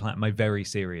 is my plan, my very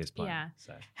serious plan. Yeah.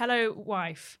 So. Hello,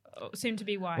 wife. Soon to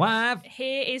be wife. Wife.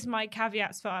 Here is my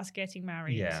caveats for us getting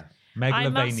married. Yeah. I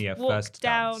must Megalovania walk first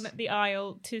down dance. the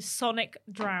aisle to Sonic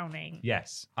Drowning.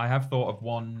 Yes. I have thought of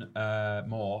one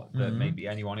more that Mm-hmm. maybe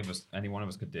any one of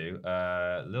us could do.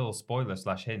 Little spoiler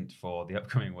 / hint for the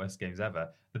upcoming Worst Games Ever.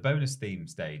 The bonus theme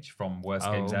stage from Worst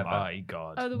Games Oh Ever. my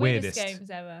god. Oh, the weirdest games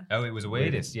ever. Oh, it was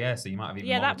weirdest, yeah. So you might have even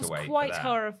Yeah, that wanted was to wait quite for that.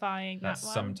 horrifying. That's that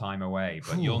one. some time away,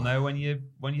 but you'll know when you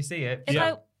see it.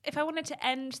 If I wanted to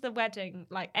end the wedding,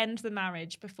 like end the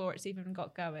marriage before it's even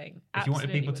got going. If you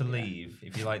wanted absolutely people to would do that. leave,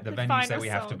 if you like the The venue say final we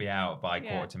have to song. be out by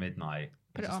Yeah. 1:45,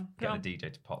 Put it just on, put get it on. the DJ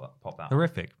to pop that.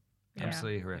 Horrific. Yeah.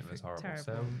 Absolutely It horrific. was horrible. Terrible.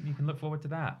 So you can look forward to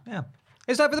that. Yeah.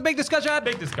 It's time for the big discussion.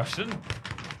 Big discussion.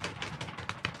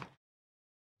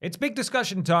 It's big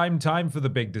discussion time for the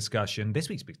big discussion. This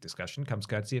week's big discussion comes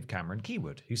courtesy of Cameron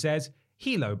Keywood, who says,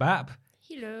 Hello, Bap.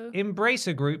 Hello.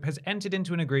 Embracer Group has entered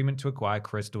into an agreement to acquire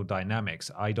Crystal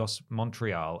Dynamics, Eidos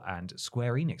Montreal, and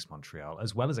Square Enix Montreal,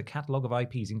 as well as a catalogue of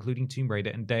IPs including Tomb Raider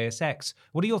and Deus Ex.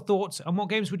 What are your thoughts, and what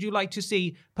games would you like to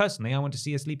see? Personally, I want to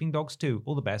see a Sleeping Dogs 2.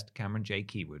 All the best, Cameron J.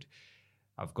 Keywood.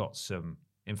 I've got some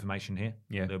information here,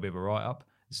 Yeah. a little bit of a write-up.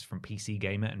 This is from PC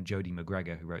Gamer and Jody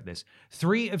McGregor, who wrote this.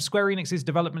 3 of Square Enix's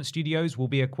development studios will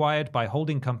be acquired by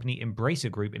holding company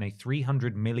Embracer Group in a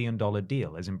 $300 million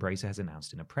deal, as Embracer has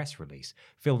announced in a press release.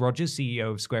 Phil Rogers,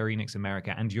 CEO of Square Enix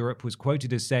America and Europe, was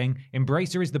quoted as saying,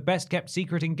 "Embracer is the best-kept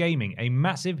secret in gaming, a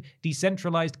massive,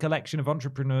 decentralized collection of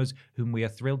entrepreneurs whom we are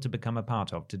thrilled to become a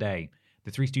part of today." The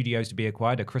 3 studios to be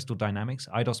acquired are Crystal Dynamics,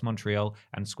 Eidos Montreal,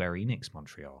 and Square Enix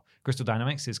Montreal. Crystal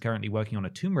Dynamics is currently working on a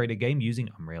Tomb Raider game using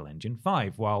Unreal Engine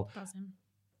 5, while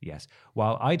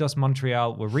Eidos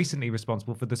Montreal were recently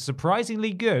responsible for the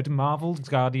surprisingly good Marvel's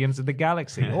Guardians of the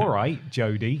Galaxy. All right,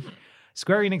 Jody.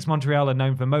 Square Enix Montreal are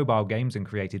known for mobile games and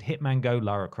created Hitman Go,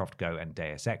 Lara Croft Go, and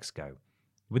Deus Ex Go.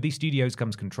 With these studios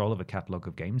comes control of a catalogue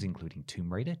of games including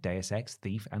Tomb Raider, Deus Ex,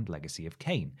 Thief, and Legacy of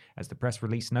Kain. As the press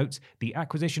release notes, the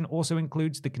acquisition also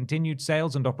includes the continued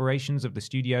sales and operations of the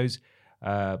studio's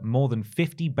more than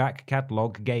 50 back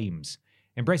catalogue games.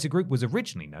 Embracer Group was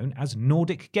originally known as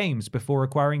Nordic Games before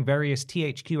acquiring various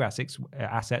THQ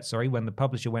assets when the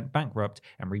publisher went bankrupt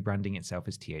and rebranding itself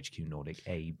as THQ Nordic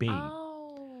AB.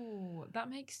 That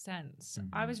makes sense.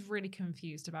 I was really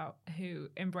confused about who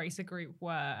Embracer Group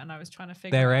were, and I was trying to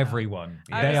figure They're out. everyone.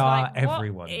 I They was are like, what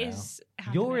everyone is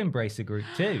now. You're happening? Embracer Group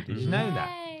too. Did you know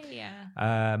that?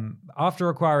 Yeah. After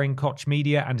acquiring Koch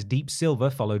Media and Deep Silver,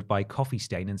 followed by Coffee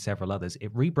Stain and several others,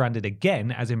 it rebranded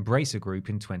again as Embracer Group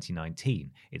in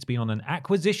 2019. It's been on an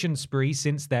acquisition spree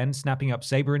since then, snapping up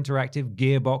Saber Interactive,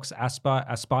 Gearbox,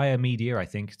 Aspire Media,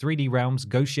 3D Realms,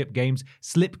 Ghost Ship Games,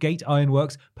 Slipgate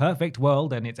Ironworks, Perfect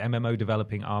World and its MMO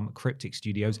developing arm Cryptic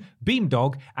Studios,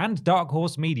 Beamdog, and Dark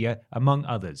Horse Media, among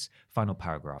others. Final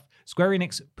paragraph. Square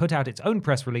Enix put out its own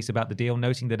press release about the deal,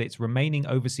 noting that its remaining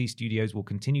overseas studios will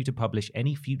continue to publish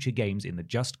any future games in the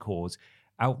Just Cause,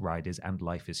 Outriders, and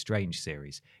Life is Strange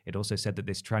series. It also said that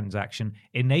this transaction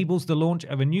enables the launch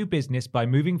of a new business by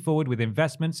moving forward with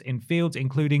investments in fields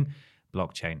including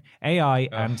blockchain, AI,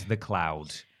 and the cloud.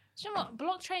 Do you know what?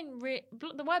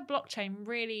 The word blockchain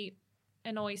really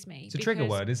annoys me. It's a trigger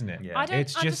word, isn't it? Yeah. I don't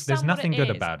It's just, understand there's nothing what it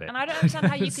good is, about it. and I don't understand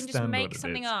how you can just Understand make what it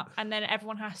something is. up and then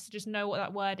everyone has to just know what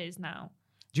that word is now.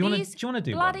 Do you want These to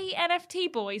do one? bloody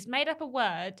NFT boys made up a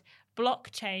word,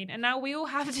 blockchain, and now we all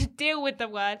have to deal with the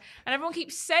word, and everyone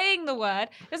keeps saying the word.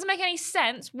 It doesn't make any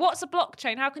sense. What's a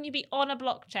blockchain? How can you be on a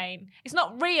blockchain? It's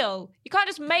not real. You can't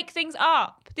just make things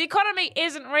up. The economy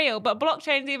isn't real, but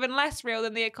blockchain's even less real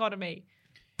than the economy.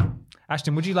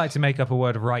 Ashton, would you like to make up a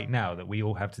word right now that we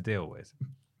all have to deal with?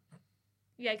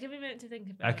 Yeah, give me a minute to think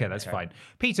about it. Okay, that's fine.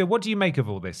 Peter, what do you make of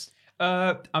all this?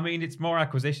 It's more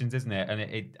acquisitions, isn't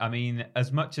it? And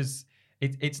as much as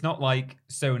it's not like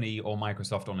Sony or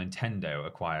Microsoft or Nintendo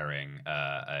acquiring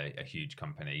a huge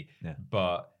company,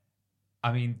 but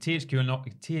THQ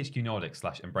Nordic /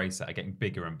 Embracer are getting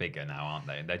bigger and bigger now, aren't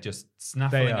they? And they're just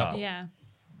snaffling up. Yeah.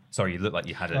 Sorry, you look like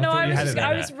you had it. No, I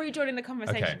I was rejoining the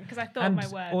conversation because I thought And my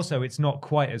word. also, it's not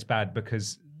quite as bad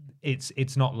because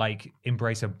it's not like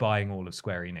Embracer buying all of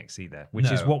Square Enix either,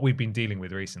 which is No. what we've been dealing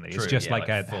with recently. True, it's just yeah, like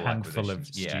a full handful of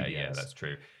acquisitions. studios. Yeah, that's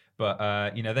true. But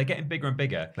they're getting bigger and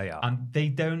bigger. They are. And they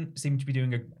don't seem to be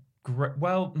doing a great.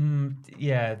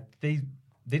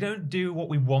 They don't do what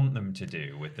we want them to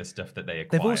do with the stuff that they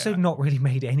acquire. They've also not really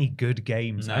made any good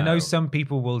games. I know No. some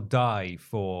people will die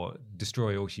for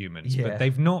Destroy All Humans, Yeah. but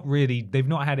they've not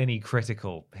had any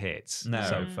critical hits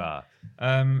so far.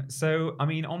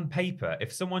 On paper,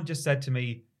 if someone just said to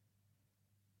me,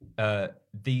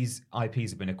 these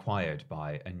IPs have been acquired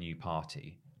by a new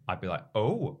party, I'd be like,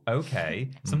 oh, okay,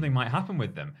 something might happen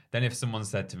with them. Then if someone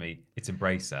said to me, it's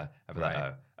Embracer, I'd be like,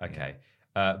 oh, okay.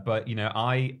 But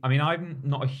I'm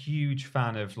not a huge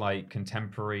fan of like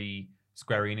contemporary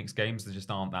Square Enix games. There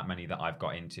just aren't that many that I've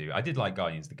got into. I did like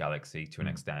Guardians of the Galaxy to an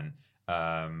extent,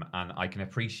 and I can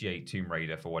appreciate Tomb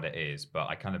Raider for what it is, but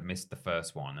I kind of missed the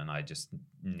first one, and I just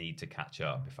need to catch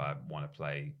up if I want to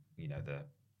play,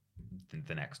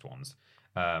 the next ones.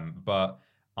 But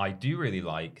I do really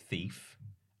like Thief.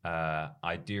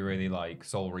 I do really like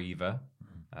Soul Reaver,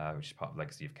 which is part of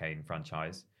Legacy of Kain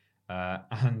franchise.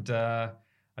 And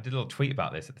I did a little tweet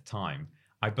about this at the time.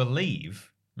 I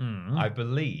believe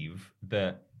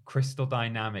that Crystal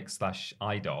Dynamics /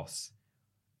 Eidos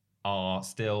are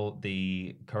still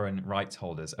the current rights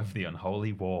holders of the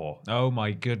Unholy War. Oh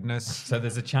my goodness. So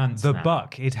there's a chance The now.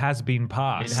 buck, it has been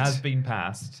passed. It has been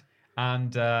passed.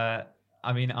 And I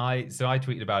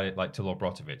tweeted about it like to Lord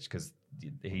Brotovich because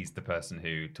he's the person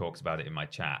who talks about it in my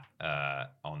chat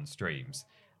on streams.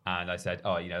 And I said,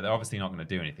 they're obviously not going to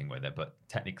do anything with it, but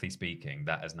technically speaking,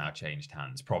 that has now changed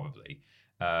hands, probably.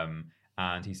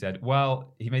 And he said,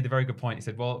 he made the very good point. He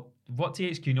said, well, what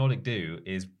THQ Nordic do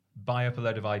is buy up a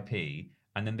load of IP,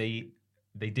 and then they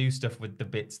they do stuff with the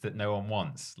bits that no one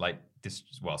wants. Like,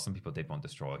 some people did want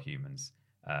Destroy All Humans,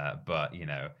 but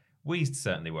we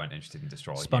certainly weren't interested in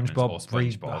Destroy All Humans or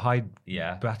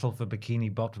SpongeBob. Battle for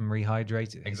Bikini Bottom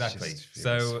rehydrated. Exactly.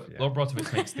 Lord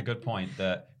Brotovich makes the good point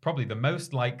that probably the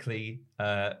most likely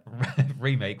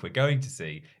remake we're going to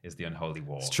see is the Unholy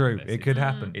War. It's true. It could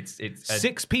happen. It's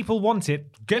 6 people want it.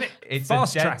 Get it. It's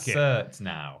fast a dead track it. cert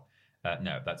now.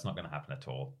 No, that's not going to happen at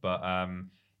all. But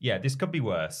this could be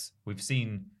worse. We've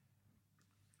seen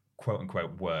quote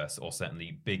unquote worse, or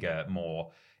certainly bigger,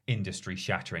 more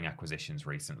industry-shattering acquisitions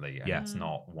recently, and it's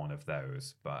not one of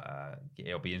those. But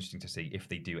it'll be interesting to see if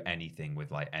they do anything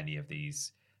with like any of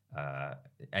these,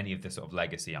 any of the sort of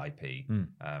legacy IP.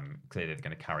 Clearly, they're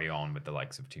going to carry on with the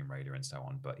likes of Tomb Raider and so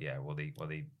on. But will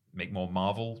they make more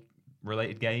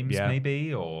Marvel-related games,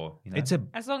 maybe, or it's a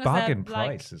as long as bargain they're,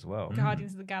 price as well.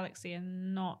 Guardians of the Galaxy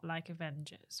and not like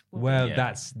Avengers.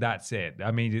 That's it.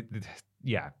 I mean,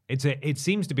 it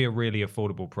seems to be a really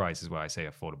affordable price, is why I say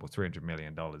affordable. $300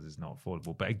 million is not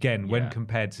affordable. But again, when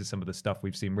compared to some of the stuff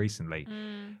we've seen recently,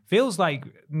 feels like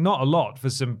not a lot for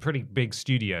some pretty big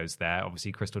studios there.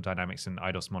 Obviously, Crystal Dynamics and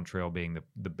Eidos Montreal being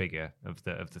the bigger of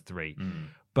the three.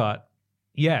 But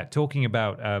yeah, talking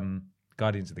about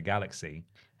Guardians of the Galaxy.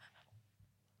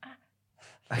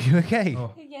 Are you okay?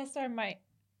 Oh. Yeah, sorry, my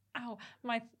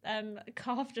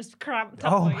calf just cramped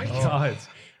up. Oh my God.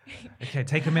 Okay,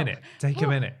 take a minute. Take a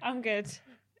minute. I'm good.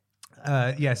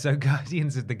 So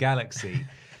Guardians of the Galaxy.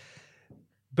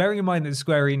 Bearing in mind that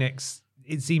Square Enix,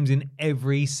 it seems in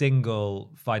every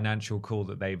single financial call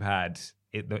that they've had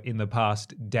in the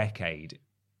past decade,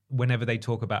 whenever they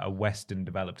talk about a Western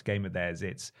developed game of theirs,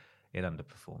 it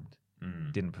underperformed.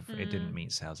 It didn't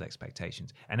meet sales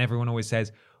expectations. And everyone always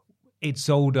says, it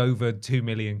sold over 2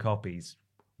 million copies.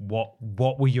 What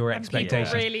were your expectations?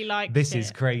 People really liked this it.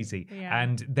 is crazy. Yeah.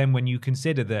 And then when you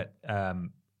consider that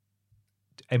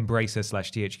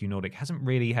Embracer/THQ Nordic hasn't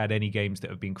really had any games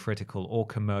that have been critical or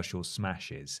commercial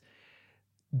smashes,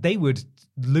 they would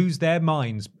lose their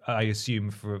minds, I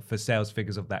assume, for sales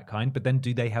figures of that kind. But then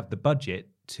do they have the budget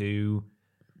to,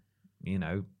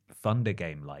 fund a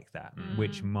game like that,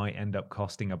 which might end up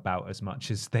costing about as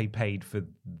much as they paid for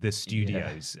the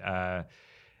studios?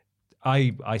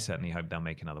 I certainly hope they'll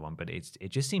make another one, but it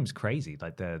just seems crazy,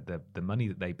 like the money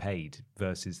that they paid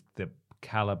versus the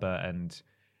caliber and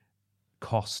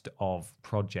cost of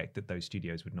project that those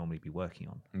studios would normally be working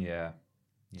on.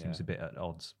 Seems a bit at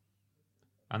odds.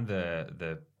 And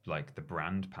the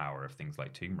brand power of things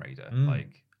like Tomb Raider.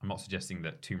 Like, I'm not suggesting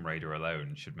that Tomb Raider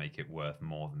alone should make it worth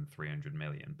more than 300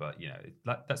 million, but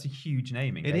that's a huge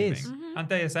name in gaming. It is. And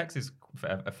Deus Ex is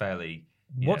a fairly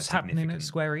what's happening at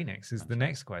Square Enix is the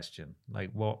next question. Like,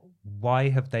 why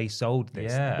have they sold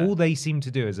this? All they seem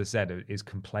to do, as I said, is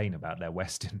complain about their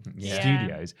Western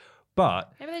studios.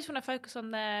 But maybe they just want to focus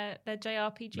on their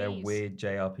JRPGs. Their weird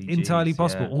JRPGs. Entirely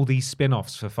possible. All these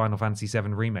spin-offs for Final Fantasy VII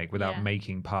Remake without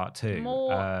making part 2.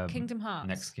 More Kingdom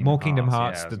Hearts. Kingdom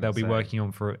Hearts that they'll be working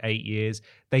on for 8 years.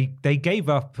 They gave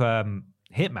up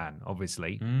Hitman,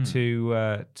 obviously,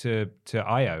 to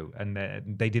IO, and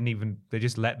they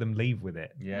just let them leave with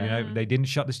it. They didn't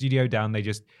shut the studio down. They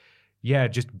just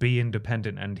be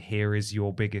independent, and here is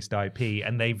your biggest IP.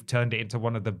 And they've turned it into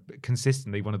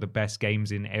consistently one of the best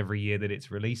games in every year that it's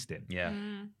released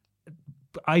in.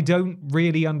 I don't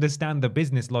really understand the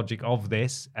business logic of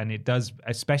this, and it does,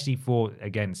 especially for,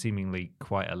 again, seemingly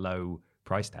quite a low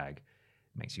price tag.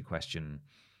 It makes you question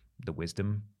the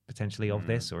wisdom potentially of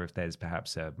this, or if there's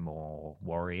perhaps a more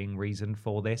worrying reason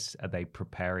for this. Are they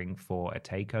preparing for a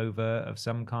takeover of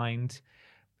some kind?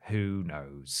 Who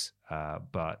knows?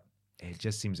 But it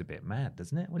just seems a bit mad,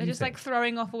 doesn't it? They're just like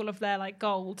throwing off all of their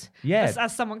gold. Yeah.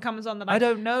 As someone comes on, I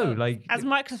don't know. As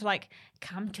Microsoft,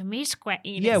 come to me, Square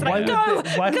Enix. Yeah. Why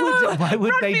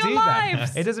would they do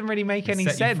lives. that? It doesn't really make any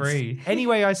Set you sense. free. Any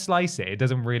way I slice it, it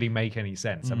doesn't really make any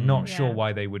sense. I'm not sure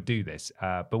why they would do this.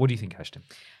 But what do you think, Ashton?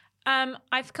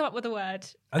 I've come up with a word.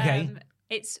 Okay.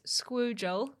 It's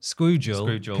Squoojle.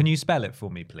 Squoojle. Can you spell it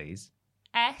for me, please?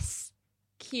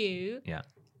 SQU. Yeah.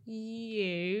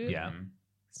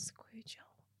 Squoojle.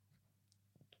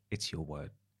 It's your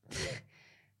word.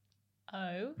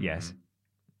 O. Yes.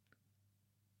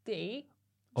 D.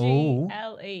 Oh.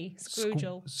 GLE.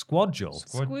 Squoojle. Squodule.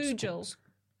 Squoojle.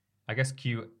 I guess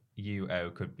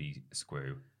QUO could be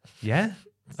squoo. Yeah.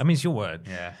 I mean, it's your word.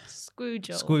 Yeah.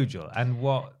 Squoojle. Squoojle. And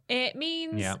what? It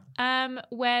means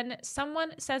when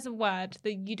someone says a word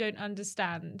that you don't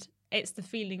understand, it's the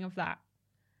feeling of that.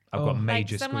 I've got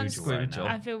major someone's squoojle right now.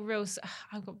 I feel real.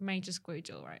 I've got major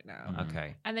squoojle right now.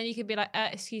 Okay. And then you could be like,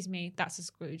 excuse me, that's a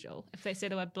squoojle. If they say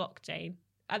the word blockchain,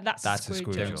 That's That's a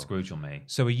Scrooge. Don't Scrooge me.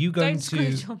 So are you going Don't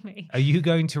Scrooge on me. Are you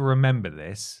going to remember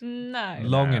this No.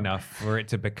 long enough for it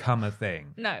to become a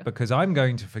thing? No. Because I'm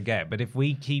going to forget. But if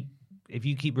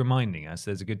you keep reminding us,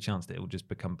 there's a good chance that it will just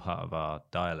become part of our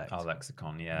dialect. Our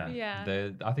lexicon, yeah. Yeah.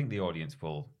 I think the audience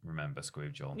will remember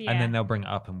Scroogeal. Yeah. And then they'll bring it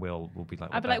up and we'll be like,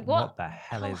 I'd be like, what? the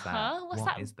hell is that? Huh? What's What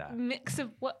that is that? mix of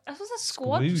what? That was a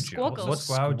squad. Squoogel. Squoggle. What's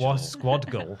Squoogel?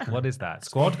 Squad goal. What is that?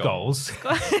 Squad goals.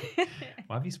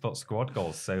 Why have you spot squad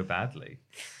goals so badly?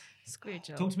 Scrooge.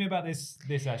 Talk to me about this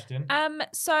Ashton.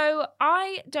 So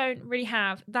I don't really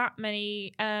have that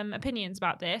many opinions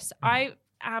about this. I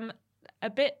am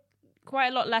quite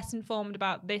a lot less informed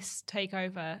about this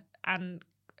takeover and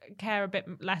care a bit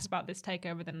less about this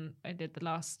takeover than I did the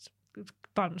last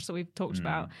bunch that we've talked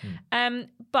about.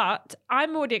 But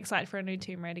I'm already excited for a new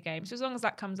Tomb Raider game. So as long as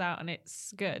that comes out and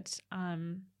it's good,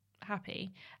 I'm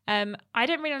happy. I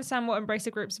don't really understand what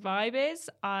Embracer Group's vibe is.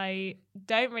 I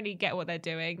don't really get what they're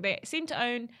doing. They seem to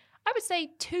own, I would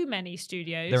say, too many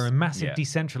studios. They're a massive Yeah.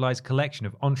 decentralized collection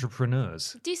of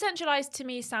entrepreneurs. Decentralized to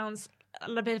me sounds a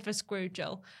little bit of a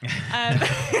Scroogel.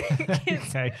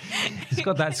 Okay. It's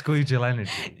got that Squoogel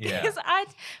energy. Yeah. Because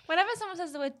whenever someone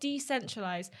says the word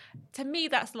decentralized, to me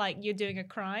that's like you're doing a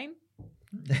crime.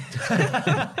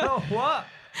 Oh, what?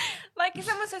 Like if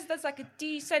someone says there's like a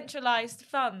decentralized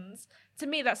funds, to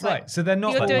me that's Right, like so they're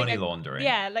not you're Like doing money a- laundering.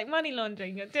 Yeah, like money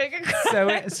laundering. You're doing a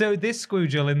crime. so this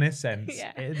Squoogel in this sense,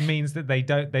 Yeah. it means that they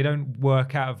don't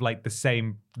work out of like the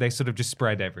same. They sort of just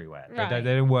spread everywhere. Right.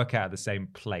 They don't work out of the same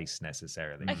place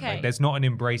necessarily. Okay. Like, there's not an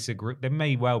Embracer Group. There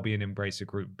may well be an Embracer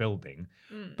Group building,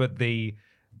 but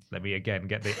let me again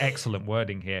get the excellent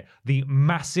wording here. The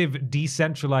massive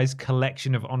decentralized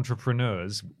collection of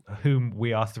entrepreneurs whom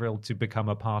we are thrilled to become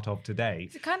a part of today.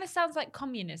 It kind of sounds like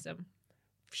communism.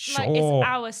 Sure. Like it's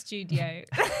our studio,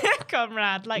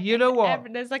 comrade. Like You know what?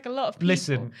 There's like a lot of people.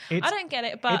 Listen, I don't get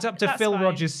it, but it's up to that's Phil fine.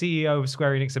 Rogers, CEO of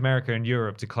Square Enix America and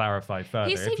Europe, to clarify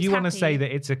further. If seems you want to happy. say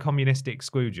that it's a communistic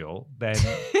Squoogel, then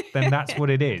that's what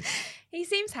it is. He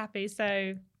seems happy,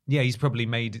 so Yeah, he's probably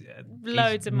made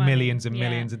Loads of money, millions and yeah.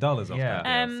 millions of dollars off Yeah.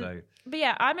 that deal. So But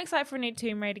yeah, I'm excited for a new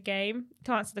Tomb Raider game,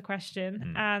 to answer the Hmm.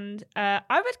 question. And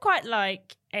I would quite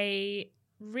like a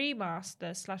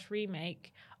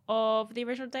remaster/remake of the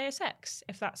original Deus Ex,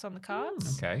 if that's on the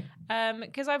cards. Okay.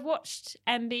 Because I've watched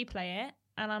MB play it,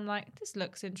 and I'm like, this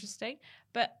looks interesting.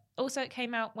 But also, it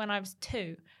came out when I was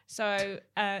 2, so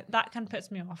that kind of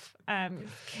puts me off.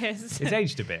 Because it's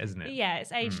aged a bit, isn't it? yeah,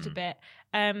 it's aged a bit,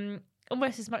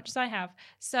 almost as much as I have.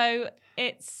 So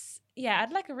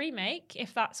I'd like a remake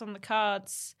if that's on the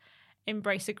cards.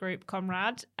 Embracer Group,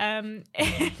 comrade,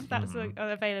 if that's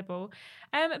available.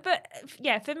 But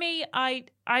yeah, for me, I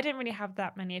don't really have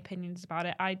that many opinions about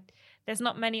it. There's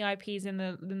not many IPs in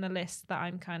the list that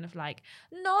I'm kind of like,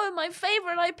 no, my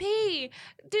favorite IP,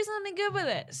 do something good with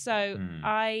it. So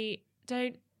I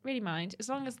don't really mind as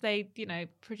long as they,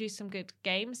 produce some good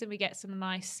games and we get some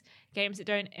nice games that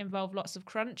don't involve lots of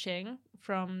crunching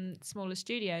from smaller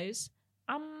studios.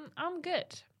 I'm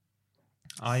good.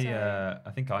 I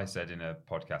think I said in a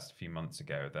podcast a few months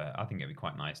ago that I think it'd be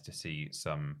quite nice to see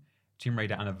some Tomb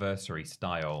Raider anniversary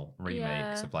style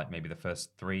remakes of like maybe the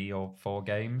first 3 or 4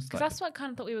 games. Because that's what I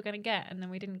kind of thought we were going to get, and then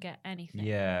we didn't get anything.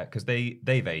 Yeah, because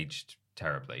they've aged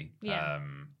terribly. Yeah.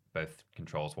 Both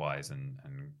controls wise and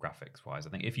graphics wise. I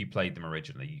think if you played them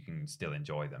originally, you can still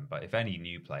enjoy them. But if any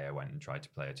new player went and tried to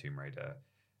play a Tomb Raider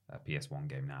PS1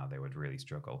 game now, they would really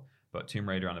struggle. But Tomb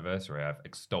Raider Anniversary, I've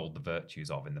extolled the virtues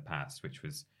of in the past, which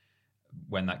was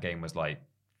when that game was like,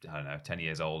 I don't know, 10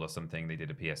 years old or something. They did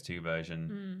a PS2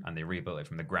 version and they rebuilt it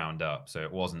from the ground up. So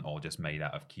it wasn't all just made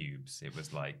out of cubes. It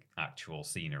was like actual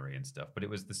scenery and stuff. But it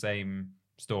was the same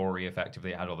story,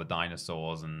 effectively. It had all the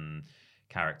dinosaurs and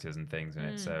characters and things in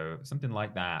it. So something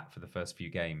like that for the first few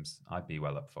games, I'd be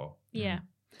well up for. Yeah.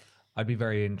 I'd be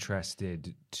very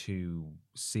interested to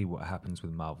see what happens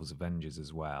with Marvel's Avengers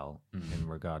as well in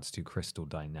regards to Crystal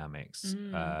Dynamics.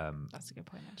 That's a good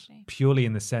point, actually. Purely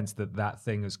in the sense that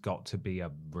thing has got to be a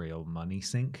real money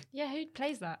sink. Yeah, who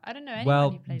plays that? I don't know anyone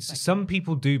Well, who plays that. some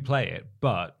people do play it,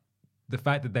 but the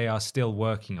fact that they are still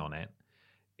working on it,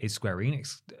 is Square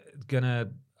Enix going to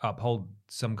uphold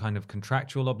some kind of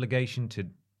contractual obligation to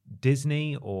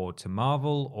Disney or to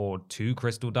Marvel or to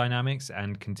Crystal Dynamics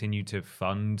and continue to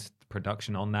fund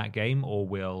production on that game? Or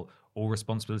will all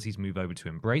responsibilities move over to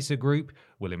Embracer Group?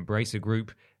 Will Embracer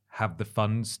Group have the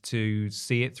funds to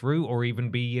see it through or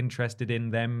even be interested in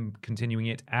them continuing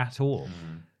it at all?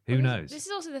 Who knows? This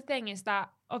is also the thing, is that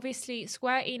obviously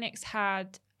Square Enix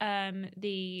had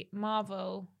the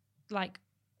Marvel, like,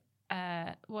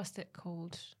 what's it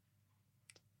called?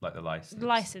 Like the license.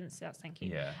 License, that's thank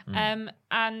you. Yeah.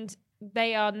 And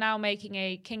they are now making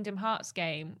a Kingdom Hearts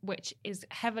game, which is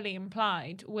heavily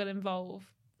implied will involve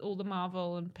all the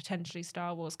Marvel and potentially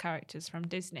Star Wars characters from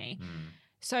Disney.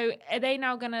 So are they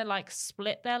now going to like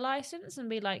split their license and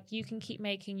be like, you can keep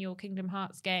making your Kingdom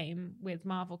Hearts game with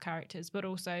Marvel characters, but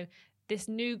also this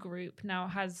new group now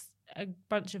has a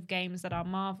bunch of games that are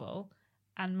Marvel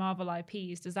and Marvel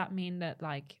IPs? Does that mean that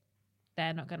like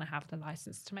they're not going to have the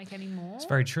license to make any more? It's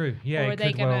very true. Yeah. Or are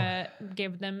they going to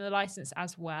give them the license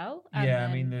as well? Yeah,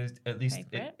 I mean, there's at least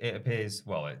pay for it appears.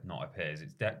 Well, it not appears.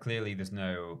 It's clearly there's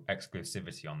no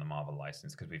exclusivity on the Marvel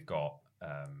license because we've got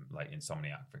like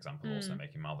Insomniac, for example, also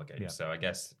making Marvel games. Yeah. So I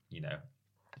guess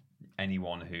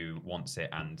anyone who wants it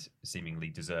and seemingly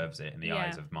deserves it in the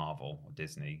eyes of Marvel or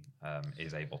Disney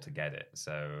is able to get it.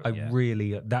 So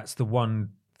that's the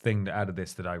one thing out of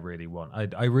this that I really want.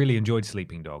 I really enjoyed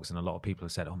Sleeping Dogs, and a lot of people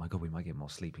have said, oh my god, we might get more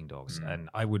Sleeping Dogs, and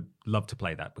I would love to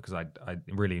play that because I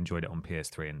really enjoyed it on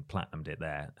PS3 and platinumed it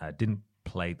there. I didn't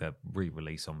play the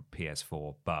re-release on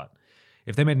PS4, but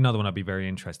if they made another one, I'd be very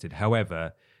interested.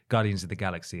 However, Guardians of the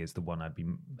Galaxy is the one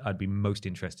I'd be most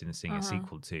interested in seeing a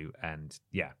sequel to, and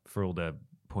yeah, for all the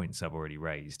points I've already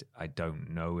raised, I don't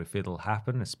know if it'll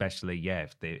happen, especially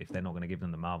if they're not going to give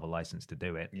them the Marvel license to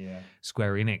do it.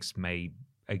 Square Enix may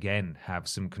again have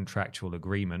some contractual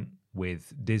agreement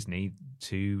with Disney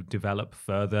to develop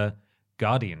further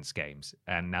Guardians games,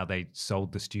 and now they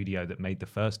sold the studio that made the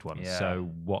first one.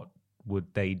 So what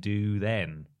would they do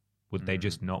then? Would they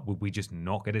just not? Would we just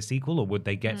not get a sequel, or would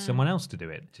they get someone else to do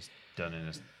it? Just done in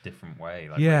a different way,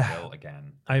 like built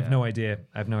again. I have no idea.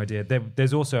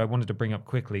 There's also, I wanted to bring up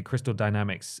quickly, Crystal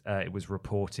Dynamics. It was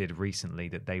reported recently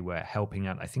that they were helping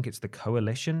out. I think it's the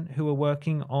Coalition who are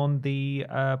working on the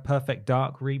Perfect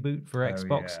Dark reboot for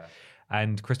Xbox. Yeah.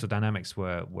 And Crystal Dynamics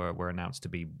were announced to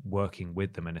be working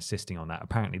with them and assisting on that.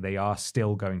 Apparently, they are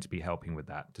still going to be helping with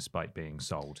that, despite being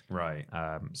sold. Right.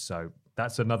 So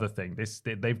that's another thing.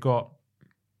 They've got.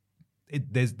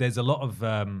 There's a lot of.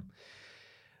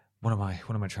 What am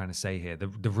I trying to say here?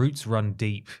 The roots run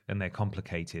deep and they're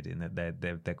complicated in that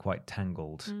they're quite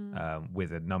tangled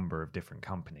with a number of different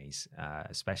companies,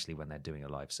 especially when they're doing a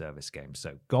live service game.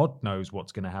 So God knows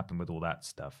what's going to happen with all that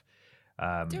stuff. Do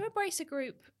Embracer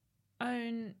Group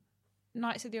own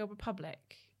Knights of the Old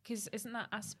Republic? Because isn't that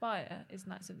Aspire is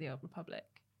Knights of the Old Republic?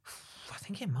 I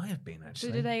think it might have been, actually.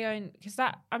 So do they own... Because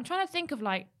I'm trying to think of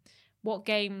like what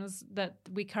games that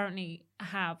we currently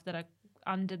have that are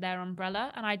under their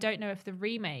umbrella, and I don't know if the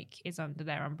remake is under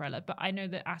their umbrella, but I know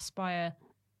that Aspire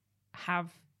have...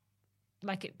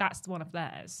 Like, that's one of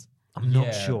theirs. I'm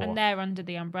not sure. And they're under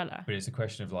the umbrella. But it's a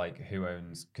question of like who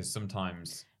owns... Because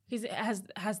sometimes... Because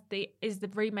is the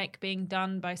remake being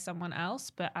done by someone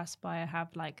else, but Aspire have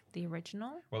like the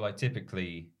original? Well, like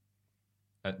typically,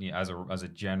 as a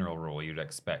general rule, you'd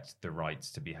expect the rights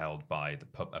to be held by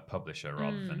a publisher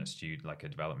rather than a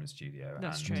development studio.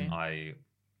 That's true. I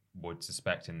would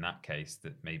suspect in that case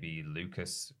that maybe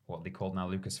Lucas, what they call now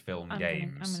Lucasfilm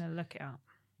Games, I'm gonna look it up.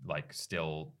 Like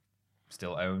still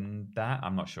own that.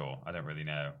 I'm not sure. I don't really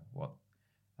know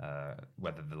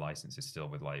whether the license is still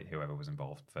with like whoever was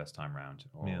involved first time round,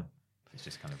 or it's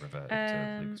just kind of reverted to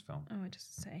Lucasfilm. Oh, it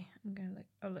doesn't say. I'm going to look.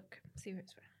 Oh, look. See where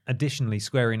it's from. Additionally,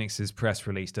 Square Enix's press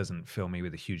release doesn't fill me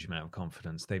with a huge amount of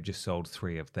confidence. They've just sold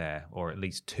 3 of their, or at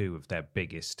least 2 of their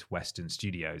biggest Western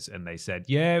studios, and they said,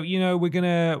 "Yeah, we're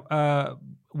gonna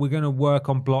work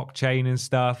on blockchain and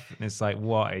stuff." And it's like,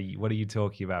 what are you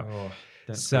talking about? Oh,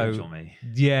 don't squeal on me.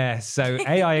 Yeah, so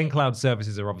AI and cloud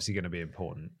services are obviously going to be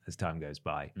important as time goes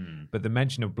by. But the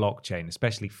mention of blockchain,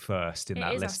 especially first in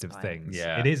that list of things,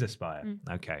 it is Aspire.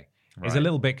 Okay. Right. It's a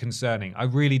little bit concerning. I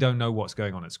really don't know what's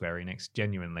going on at Square Enix.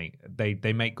 Genuinely,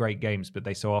 they make great games, but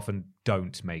they so often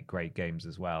don't make great games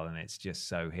as well, and it's just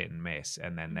so hit and miss.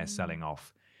 And then they're selling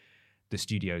off the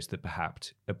studios that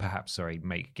perhaps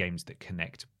make games that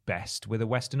connect best with a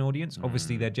Western audience.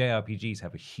 Obviously, their JRPGs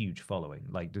have a huge following.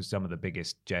 Like, there's some of the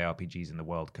biggest JRPGs in the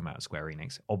world come out of Square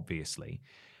Enix, obviously,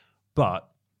 but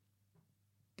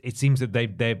it seems that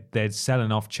they're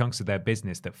selling off chunks of their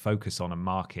business that focus on a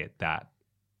market that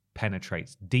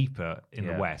penetrates deeper in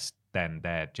the West than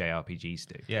their JRPGs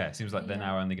do. Yeah, it seems like they're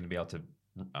now only going to be able to,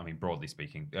 I mean, broadly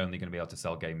speaking, only going to be able to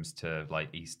sell games to like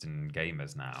Eastern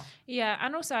gamers now. Yeah,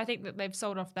 and also I think that they've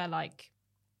sold off their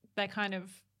kind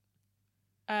of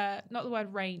not the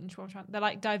word range, their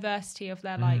like diversity of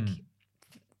their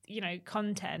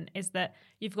content is that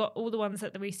you've got all the ones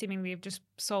that we seemingly have just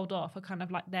sold off are kind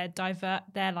of like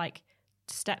they're like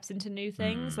steps into new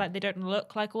things. Like they don't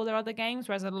look like all their other games,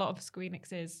 whereas a lot of Square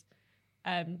Enix's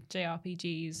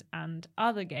JRPGs and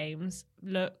other games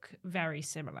look very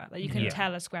similar. Like you can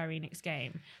tell a Square Enix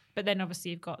game, but then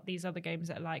obviously you've got these other games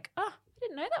that are like, I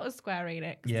didn't know that was Square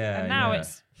Enix. Yeah, and now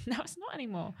it's not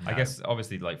anymore. I guess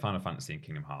obviously like Final Fantasy and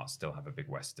Kingdom Hearts still have a big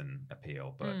Western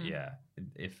appeal, but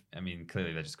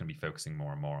clearly they're just going to be focusing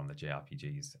more and more on the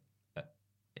JRPGs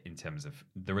in terms of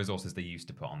the resources they used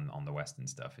to put on the Western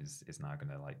stuff is now going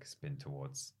to like spin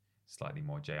towards slightly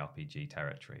more JRPG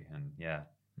territory. And you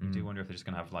do wonder if they're just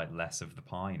going to have like less of the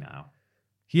pie now.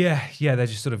 Yeah, they're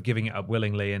just sort of giving it up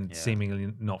willingly and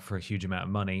seemingly not for a huge amount of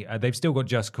money. They've still got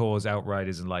Just Cause,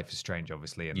 Outriders, and Life is Strange,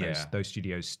 obviously, and those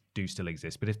studios do still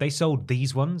exist. But if they sold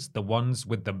these ones, the ones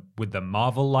with the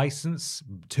Marvel license,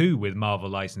 2 with Marvel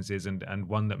licenses, and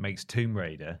one that makes Tomb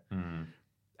Raider,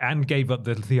 and gave up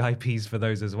the IPs for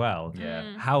those as well.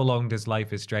 How long does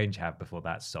Life is Strange have before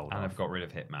that's sold? And I've got rid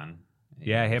of Hitman.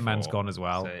 Yeah, Hitman's gone as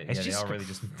well. So, it's they are really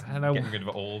just getting rid of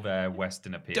all their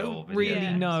Western appeal. Don't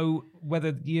really know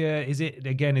whether is it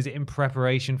in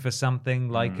preparation for something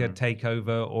like a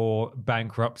takeover or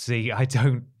bankruptcy. I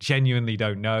genuinely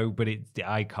don't know, but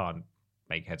I can't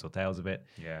make heads or tails of it.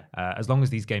 As long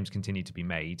as these games continue to be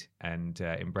made, and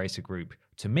Embracer Group,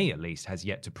 to me at least, has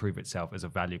yet to prove itself as a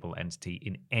valuable entity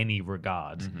in any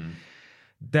regard,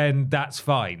 then that's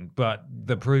fine. But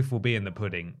the proof will be in the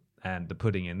pudding. And the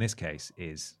pudding in this case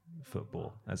is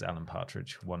football, as Alan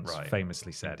Partridge once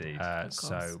famously said.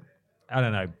 So, I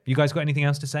don't know. You guys got anything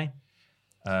else to say?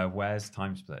 Where's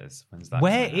Time Splitters? When's that?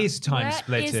 Where is Time Where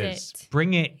Splitters? is it?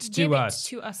 Bring it to us.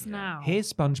 Give it to us now.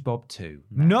 Here's SpongeBob 2.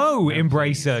 No,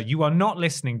 Embracer, please. You are not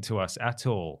listening to us at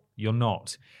all. You're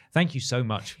not. Thank you so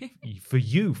much for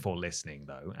listening,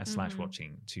 though, and /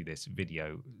 watching to this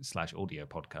video / audio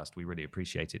podcast. We really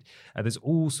appreciate it. There's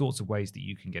all sorts of ways that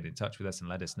you can get in touch with us and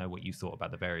let us know what you thought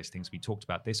about the various things we talked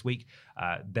about this week.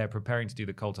 They're preparing to do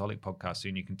the Cultaholic podcast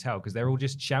soon, you can tell, because they're all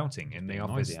just shouting in the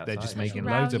office. They're just making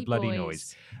loads of bloody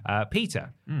noise.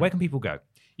 Peter, where can people go?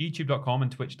 YouTube.com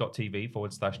and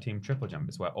twitch.tv/Team Triple Jump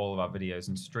is where all of our videos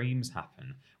and streams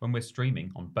happen. When we're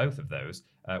streaming on both of those,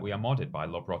 we are modded by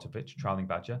Lobrotovich, Trowling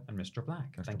Badger, and Mr.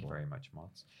 Black. Thank you very much,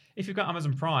 mods. If you've got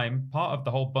Amazon Prime, part of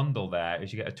the whole bundle there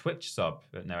is you get a Twitch sub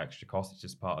at no extra cost. It's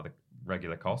just part of the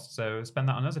regular cost. So spend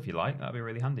that on us if you like. That'd be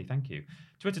really handy. Thank you.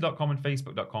 Twitter.com and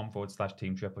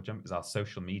Facebook.com/Team Triple Jump is our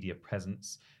social media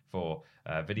presence for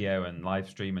video and live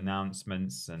stream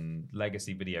announcements and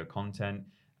legacy video content,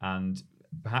 and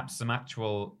perhaps some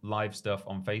actual live stuff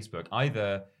on Facebook,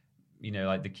 either,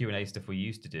 like the Q&A stuff we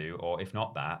used to do, or if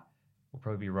not that, we'll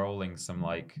probably be rolling some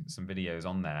videos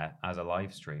on there as a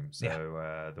live stream.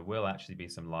 So there will actually be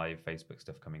some live Facebook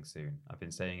stuff coming soon. I've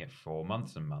been saying it for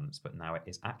months and months, but now it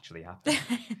is actually happening.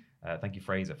 Thank you,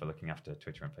 Fraser, for looking after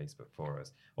Twitter and Facebook for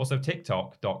us. Also,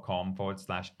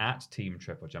 TikTok.com/@Team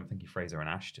Triple Jump. Thank you, Fraser and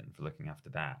Ashton, for looking after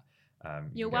that.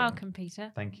 You're welcome,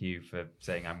 Peter. Thank you for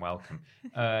saying I'm welcome.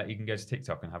 You can go to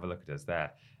TikTok and have a look at us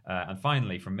there. And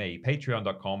finally, from me,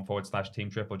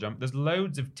 patreon.com/Team Triple Jump. There's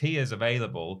loads of tiers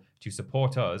available to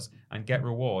support us and get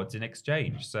rewards in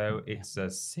exchange. So it's a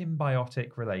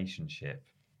symbiotic relationship.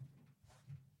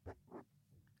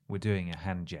 We're doing a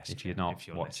hand gesture. If you're not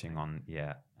watching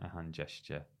a hand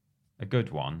gesture. A good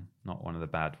one, not one of the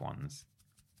bad ones.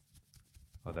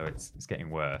 Although it's getting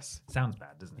worse. Sounds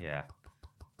bad, doesn't it? Yeah.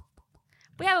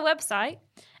 We have a website.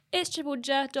 It's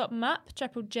triplej.mup,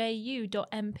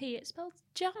 triplej.mp. It spells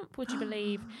jump, would you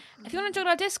believe? If you want to join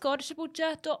our Discord,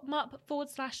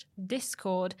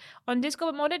 triplej.mup/Discord. On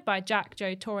Discord, we're modded by Jack,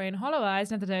 Joe, Tori, and Hollow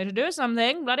Eyes. And if they don't do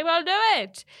something, bloody well do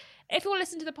it. If you want to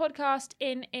listen to the podcast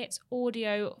in its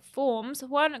audio forms,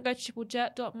 why not go to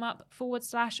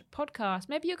triplej.mup/podcast?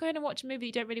 Maybe you're going to watch a movie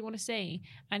you don't really want to see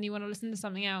and you want to listen to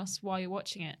something else while you're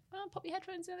watching it. Well, pop your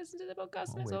headphones in and listen to the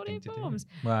podcast in its audio forms.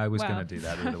 Well, I was going to do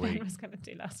that the other week. I was going to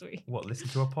do last week. What, listen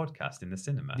to a podcast in the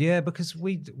cinema? Yeah, because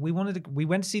we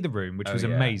went to see The Room, which was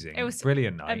amazing. It was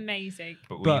brilliant night. Amazing.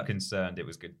 But were you concerned it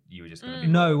was good? You were just going to be...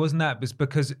 No, it wasn't that. It was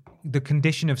because the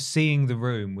condition of seeing The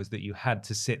Room was that you had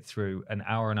to sit through an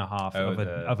hour and a half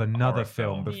of another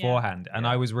film beforehand. And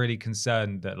I was really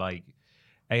concerned that, like,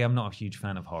 A, I'm not a huge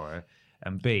fan of horror,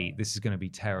 and B, this is going to be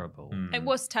terrible. It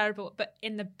was terrible, but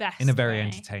in the best in a very way.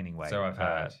 entertaining way. So I've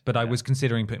heard. But I was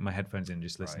considering putting my headphones in and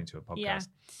just listening to a podcast. Yeah.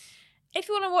 If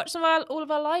you want to watch all of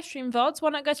our live stream VODs,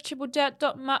 why not go to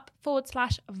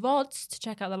triplej.mup/VODs to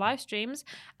check out the live streams.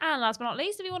 And last but not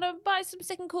least, if you want to buy some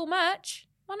sick and cool merch,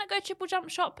 why not go to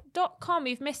triplejumpshop.com?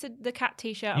 You've missed the cat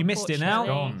t-shirt. You missed it now?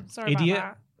 Gone. Sorry Idiot.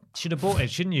 about that. Should have bought it,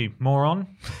 shouldn't you,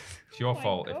 moron? It's your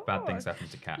fault if bad things happen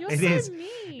to cats. You're It so is.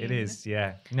 mean. It is,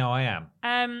 yeah. No, I am.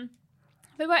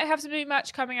 We might have some new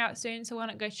merch coming out soon, so why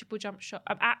not go to Triple Jump Shop?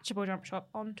 I'm at Triple Jump Shop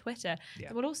on Twitter. Yeah.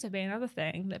 There will also be another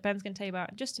thing that Ben's going to tell you about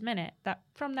in just a minute that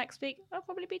from next week I'll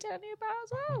probably be telling you about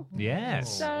as well.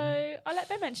 Yes. So I'll let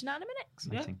Ben mention that in a minute.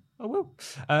 Exciting. I will.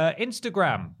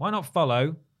 Instagram. Why not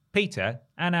follow Peter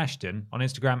and Ashton on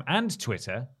Instagram and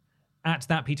Twitter at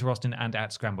that Peter Austin and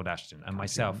at Scrambled Ashton, and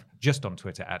myself just on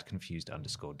Twitter at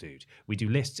confused_dude. We do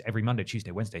lists every Monday,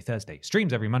 Tuesday, Wednesday, Thursday.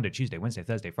 Streams every Monday, Tuesday, Wednesday,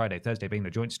 Thursday, Friday. Thursday being the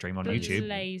joint stream on YouTube.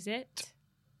 Blaze it.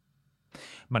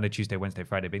 Monday, Tuesday, Wednesday,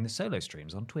 Friday being the solo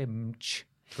streams on Twitch.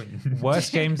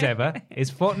 Worst Games Ever is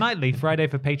fortnightly. Friday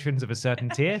for patrons of a certain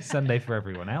tier, Sunday for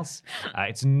everyone else.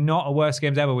 It's not a Worst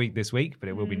Games Ever week this week, but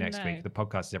it will be next week. The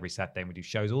podcast is every Saturday and we do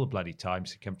shows all the bloody time,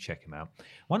 so come check them out.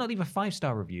 Why not leave a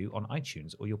 5-star review on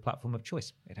iTunes or your platform of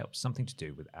choice? It helps. Something to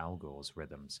do with Al Gore's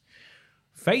rhythms.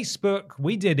 Facebook,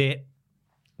 we did it.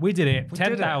 We did it.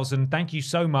 10,000. Thank you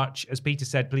so much. As Peter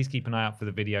said, please keep an eye out for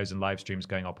the videos and live streams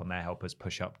going up on there. Help us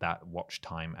push up that watch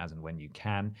time as and when you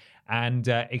can. And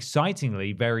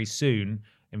excitingly, very soon,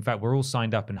 in fact, we're all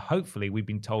signed up and hopefully we've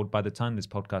been told by the time this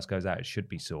podcast goes out, it should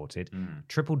be sorted.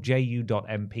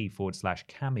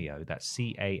 triplejU.mp/cameo. That's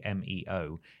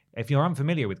CAMEO. If you're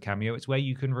unfamiliar with Cameo, it's where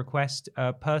you can request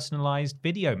personalized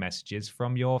video messages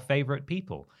from your favorite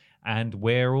people. And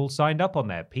we're all signed up on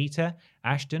there. Peter,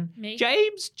 Ashton, Me.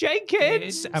 James,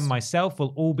 Jenkins, and myself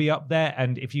will all be up there.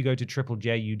 And if you go to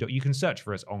triplejU, you can search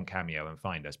for us on Cameo and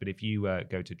find us. But if you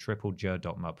go to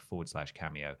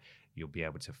triplej.mup/cameo, you'll be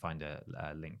able to find a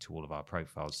link to all of our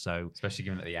profiles. So, especially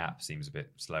given that the app seems a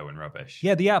bit slow and rubbish.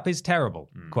 yeah, the app is terrible,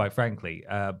 quite frankly.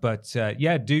 But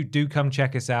do come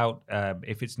check us out.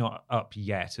 If it's not up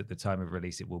yet at the time of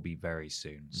release, it will be very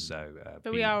soon. So,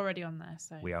 But we are already on there.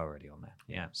 So we are already on there.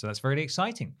 Yeah, so that's very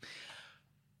exciting.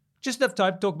 Just enough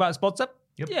time to talk about a sponsor.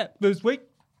 Yeah, this week,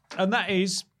 and that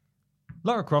is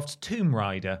Lara Croft's Tomb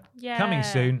Raider. Yeah. Coming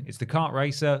soon. It's the kart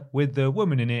racer with the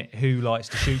woman in it who likes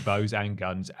to shoot bows and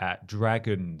guns at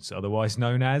dragons, otherwise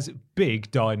known as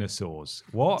big dinosaurs.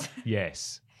 What?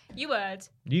 Yes. You heard.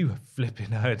 You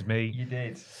flipping heard me. You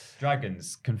did.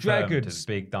 Dragons confirmed Dragons. as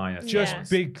big dinosaurs. Just Yes.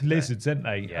 big lizards, aren't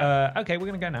they? Yeah. Okay, we're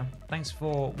going to go now. Thanks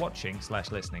for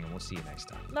watching/listening, and we'll see you next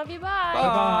time. Love you. Bye.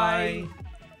 Bye-bye.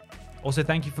 Also,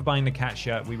 thank you for buying the cat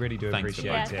shirt. We really do Thanks for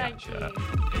appreciate Yeah, it. thank you.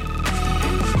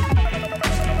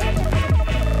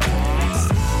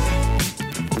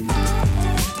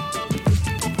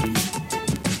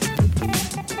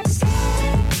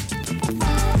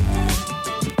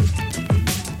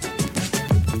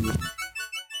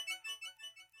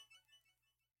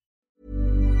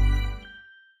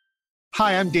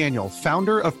 Hi, I'm Daniel,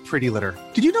 founder of Pretty Litter.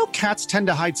 Did you know cats tend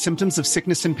to hide symptoms of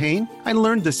sickness and pain? I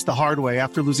learned this the hard way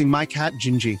after losing my cat,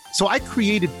 Gingy. So I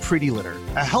created Pretty Litter,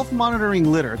 a health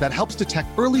monitoring litter that helps detect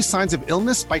early signs of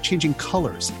illness by changing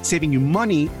colors, saving you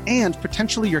money and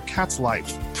potentially your cat's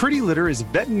life. Pretty Litter is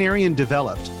veterinarian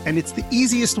developed, and it's the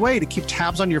easiest way to keep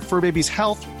tabs on your fur baby's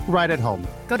health right at home.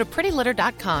 Go to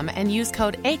prettylitter.com and use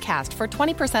code ACAST for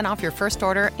 20% off your first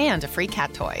order and a free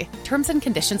cat toy. Terms and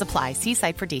conditions apply. See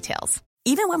site for details.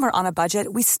 Even when we're on a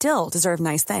budget, we still deserve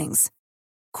nice things.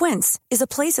 Quince is a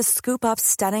place to scoop up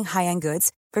stunning high-end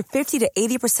goods for 50 to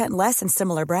 80% less than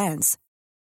similar brands.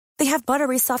 They have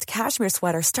buttery soft cashmere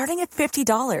sweaters starting at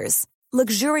 $50,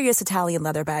 luxurious Italian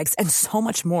leather bags, and so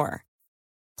much more.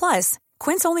 Plus,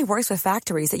 Quince only works with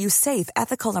factories that use safe,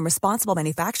 ethical, and responsible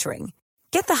manufacturing.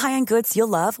 Get the high-end goods you'll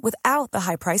love without the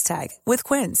high price tag with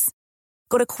Quince.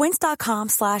 Go to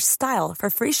quince.com/style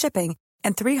for free shipping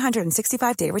and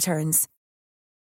 365-day returns.